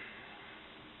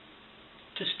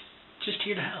 Just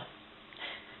here to help.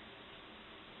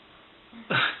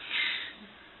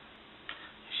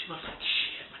 She looked like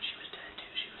shit when she was dead too.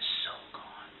 She was so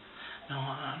gone. No,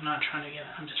 I'm not trying to get.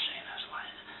 I'm just saying that's one of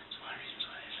the reasons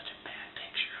why there's such a bad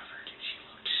picture of her, dude. She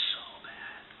looked so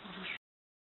bad. All those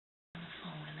on the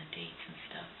phone and the dates and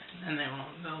stuff. And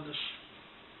they'll just.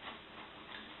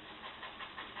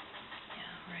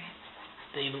 Yeah, right.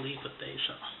 They believe what they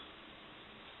saw.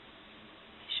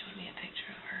 They showed me a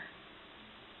picture of her.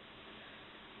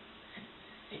 And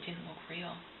it didn't look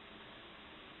real.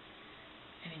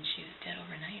 I mean, she was dead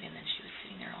overnight, and then she was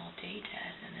sitting there all day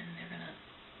dead, and then they're gonna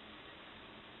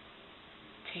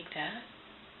take that?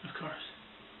 Of course.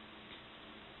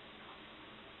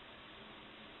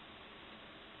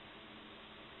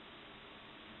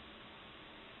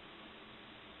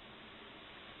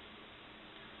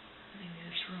 They leave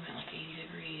this room at like 80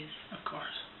 degrees. Of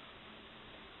course.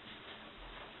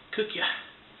 Cook ya.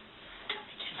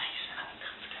 Make it nice and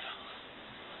uncomfortable.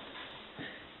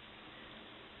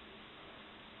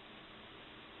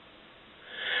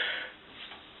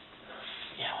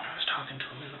 Yeah, when I was talking to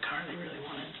them in the car, they really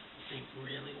wanted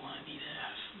me to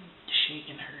have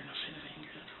shaken her in a fit of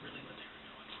anger. That's really what they were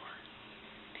going for.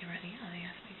 They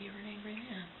asked me if you were an angry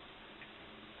man.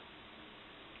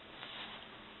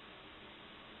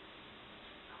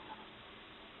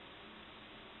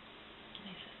 And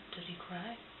they said, does he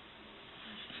cry? I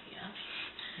said, yeah.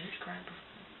 He was crying before.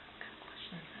 What kind of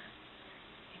question is that?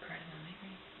 He cried when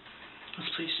angry.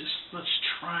 Let's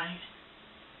try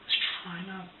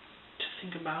not to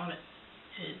think about it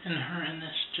and her and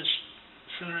this just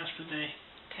for the rest of the day.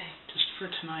 Okay. Just for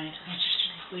tonight.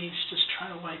 Please just try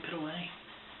to wipe it away.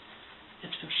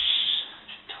 It's been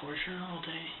torture all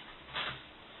day.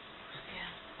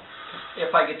 Yeah.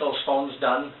 If I get those phones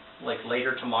done, like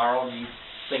later tomorrow, do you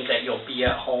think that you'll be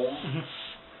at home? Mm-hmm.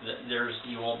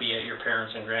 You won't be at your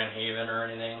parents in Grand Haven or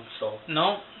anything, so.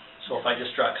 No. So if I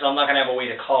just drive, because I'm not gonna have a way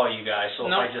to call you guys, so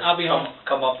No, if I just I'll be home.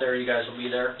 come up there, you guys will be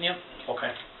there. Yep.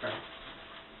 Okay. All right.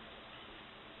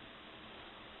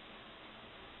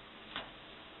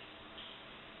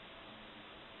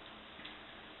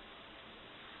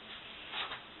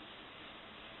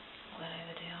 Well, then I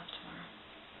have a day off tomorrow.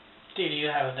 Dude, you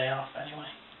have a day off anyway.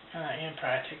 You can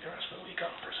probably take the rest of the week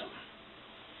off or something.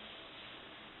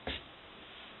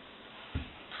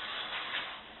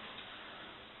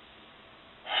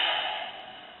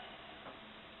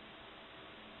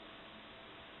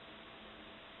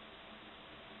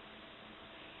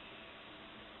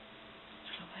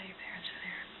 So glad your parents are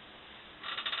there.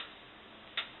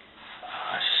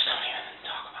 Just don't even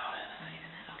talk about it. Not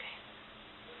even that. Okay.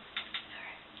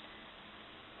 Alright.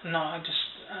 No, I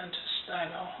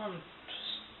know.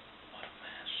 What a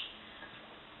mess.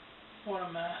 What a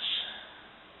mess.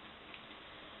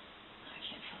 I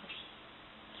can't tell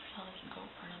this can go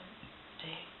for another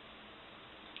day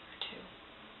or two.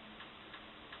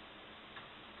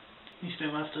 At least they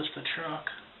left us the truck.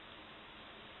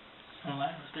 Well,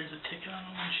 there's a ticket on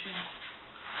the windshield.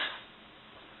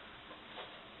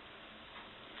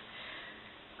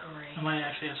 Great. I might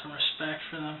actually have some respect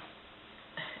for them.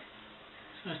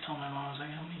 So I told my mom, I was like,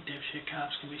 how many dipshit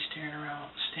cops can be standing around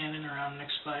an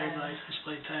expired license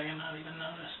plate tag and not even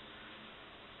notice?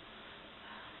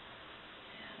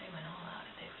 Yeah, they went all out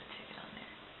if they put a ticket on there.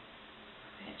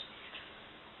 They just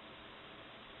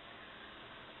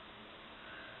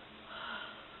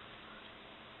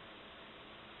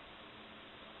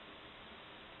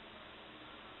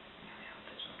I hope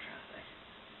there's no traffic.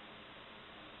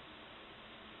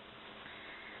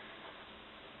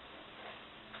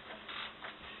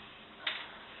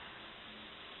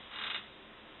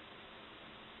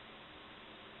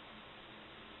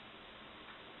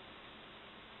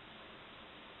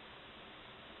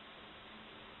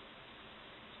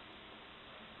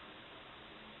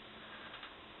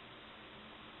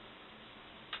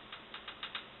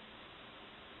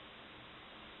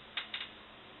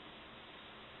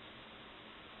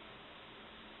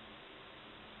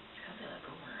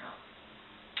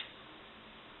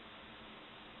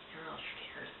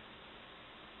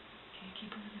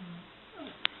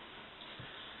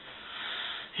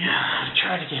 Yeah, I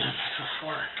tried to get him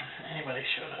before anybody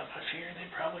showed up. I figured they'd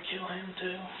probably kill him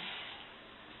too.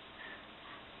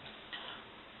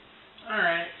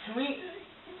 Alright, can we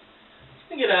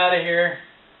get out of here?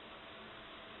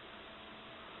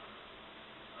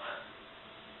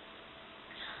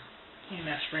 You're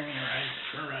not bringing a ride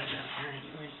for a ride down here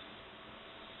anyway.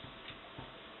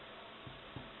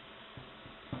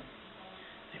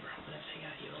 They were hoping if they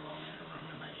got you alone in a room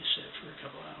and let you sit for a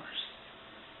couple hours.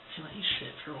 They let you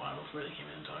sit for a while before they came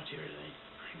in and talked to you, or did they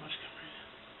pretty much come right in?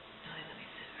 No, they let me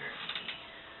sit for maybe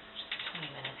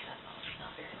 20 minutes at most,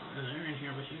 not very long. And they were in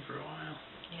here with you for a while.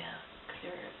 Yeah, because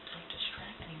they were like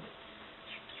distracting me with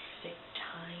specific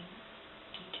time,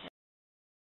 detail,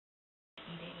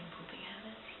 eating and pooping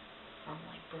habits from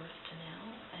like birth to now,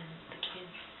 and the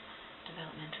kids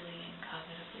developmentally and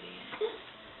cognitively and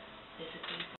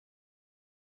physically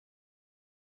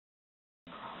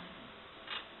crawling.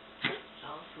 It's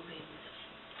all fooding.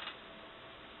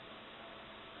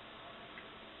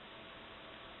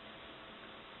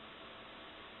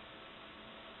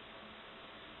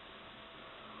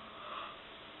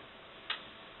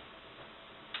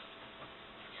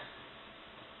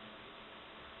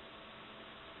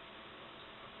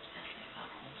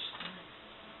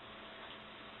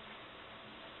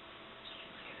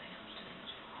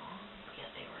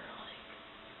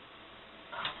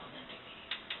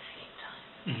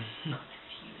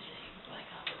 Confusing, like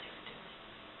how what they were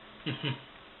doing.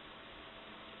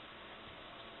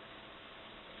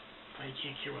 But you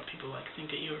can't care what people like think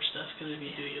of you or stuff, because if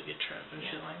you do, you'll get trapped and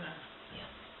shit like that. Yeah,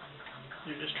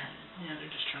 They're just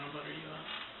trying to butter you up.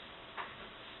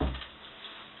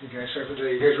 You guys set for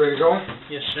today. You guys ready to go?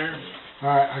 Yes, sir.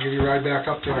 Alright, I'll give you a ride back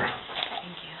up there.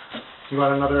 Thank you. You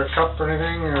want another cup or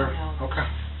anything, or? No. Okay.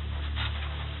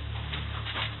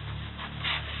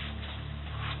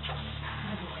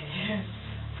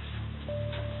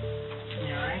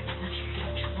 You alright?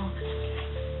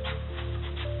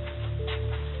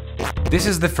 This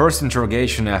is the first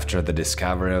interrogation after the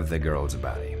discovery of the girl's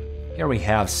body. Here we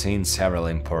have seen several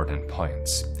important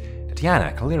points.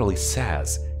 Tatiana clearly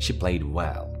says she played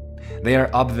well. They are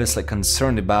obviously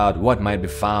concerned about what might be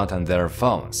found on their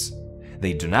phones.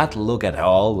 They do not look at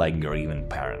all like grieving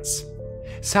parents.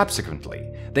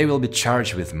 Subsequently, they will be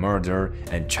charged with murder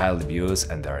and child abuse,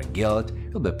 and their guilt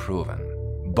will be proven.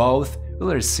 Both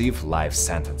will receive life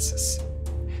sentences.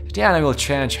 Tatiana will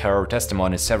change her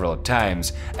testimony several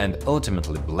times and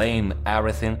ultimately blame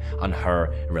everything on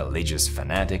her religious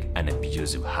fanatic and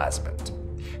abusive husband,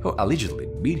 who allegedly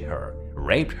beat her,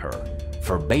 raped her,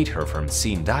 forbade her from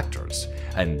seeing doctors,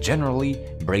 and generally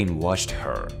brainwashed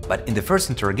her. But in the first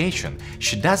interrogation,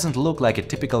 she doesn't look like a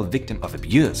typical victim of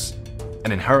abuse.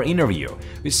 And in her interview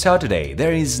we saw today,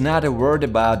 there is not a word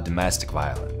about domestic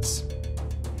violence.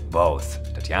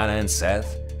 Both Tatiana and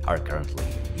Seth are currently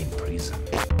in prison.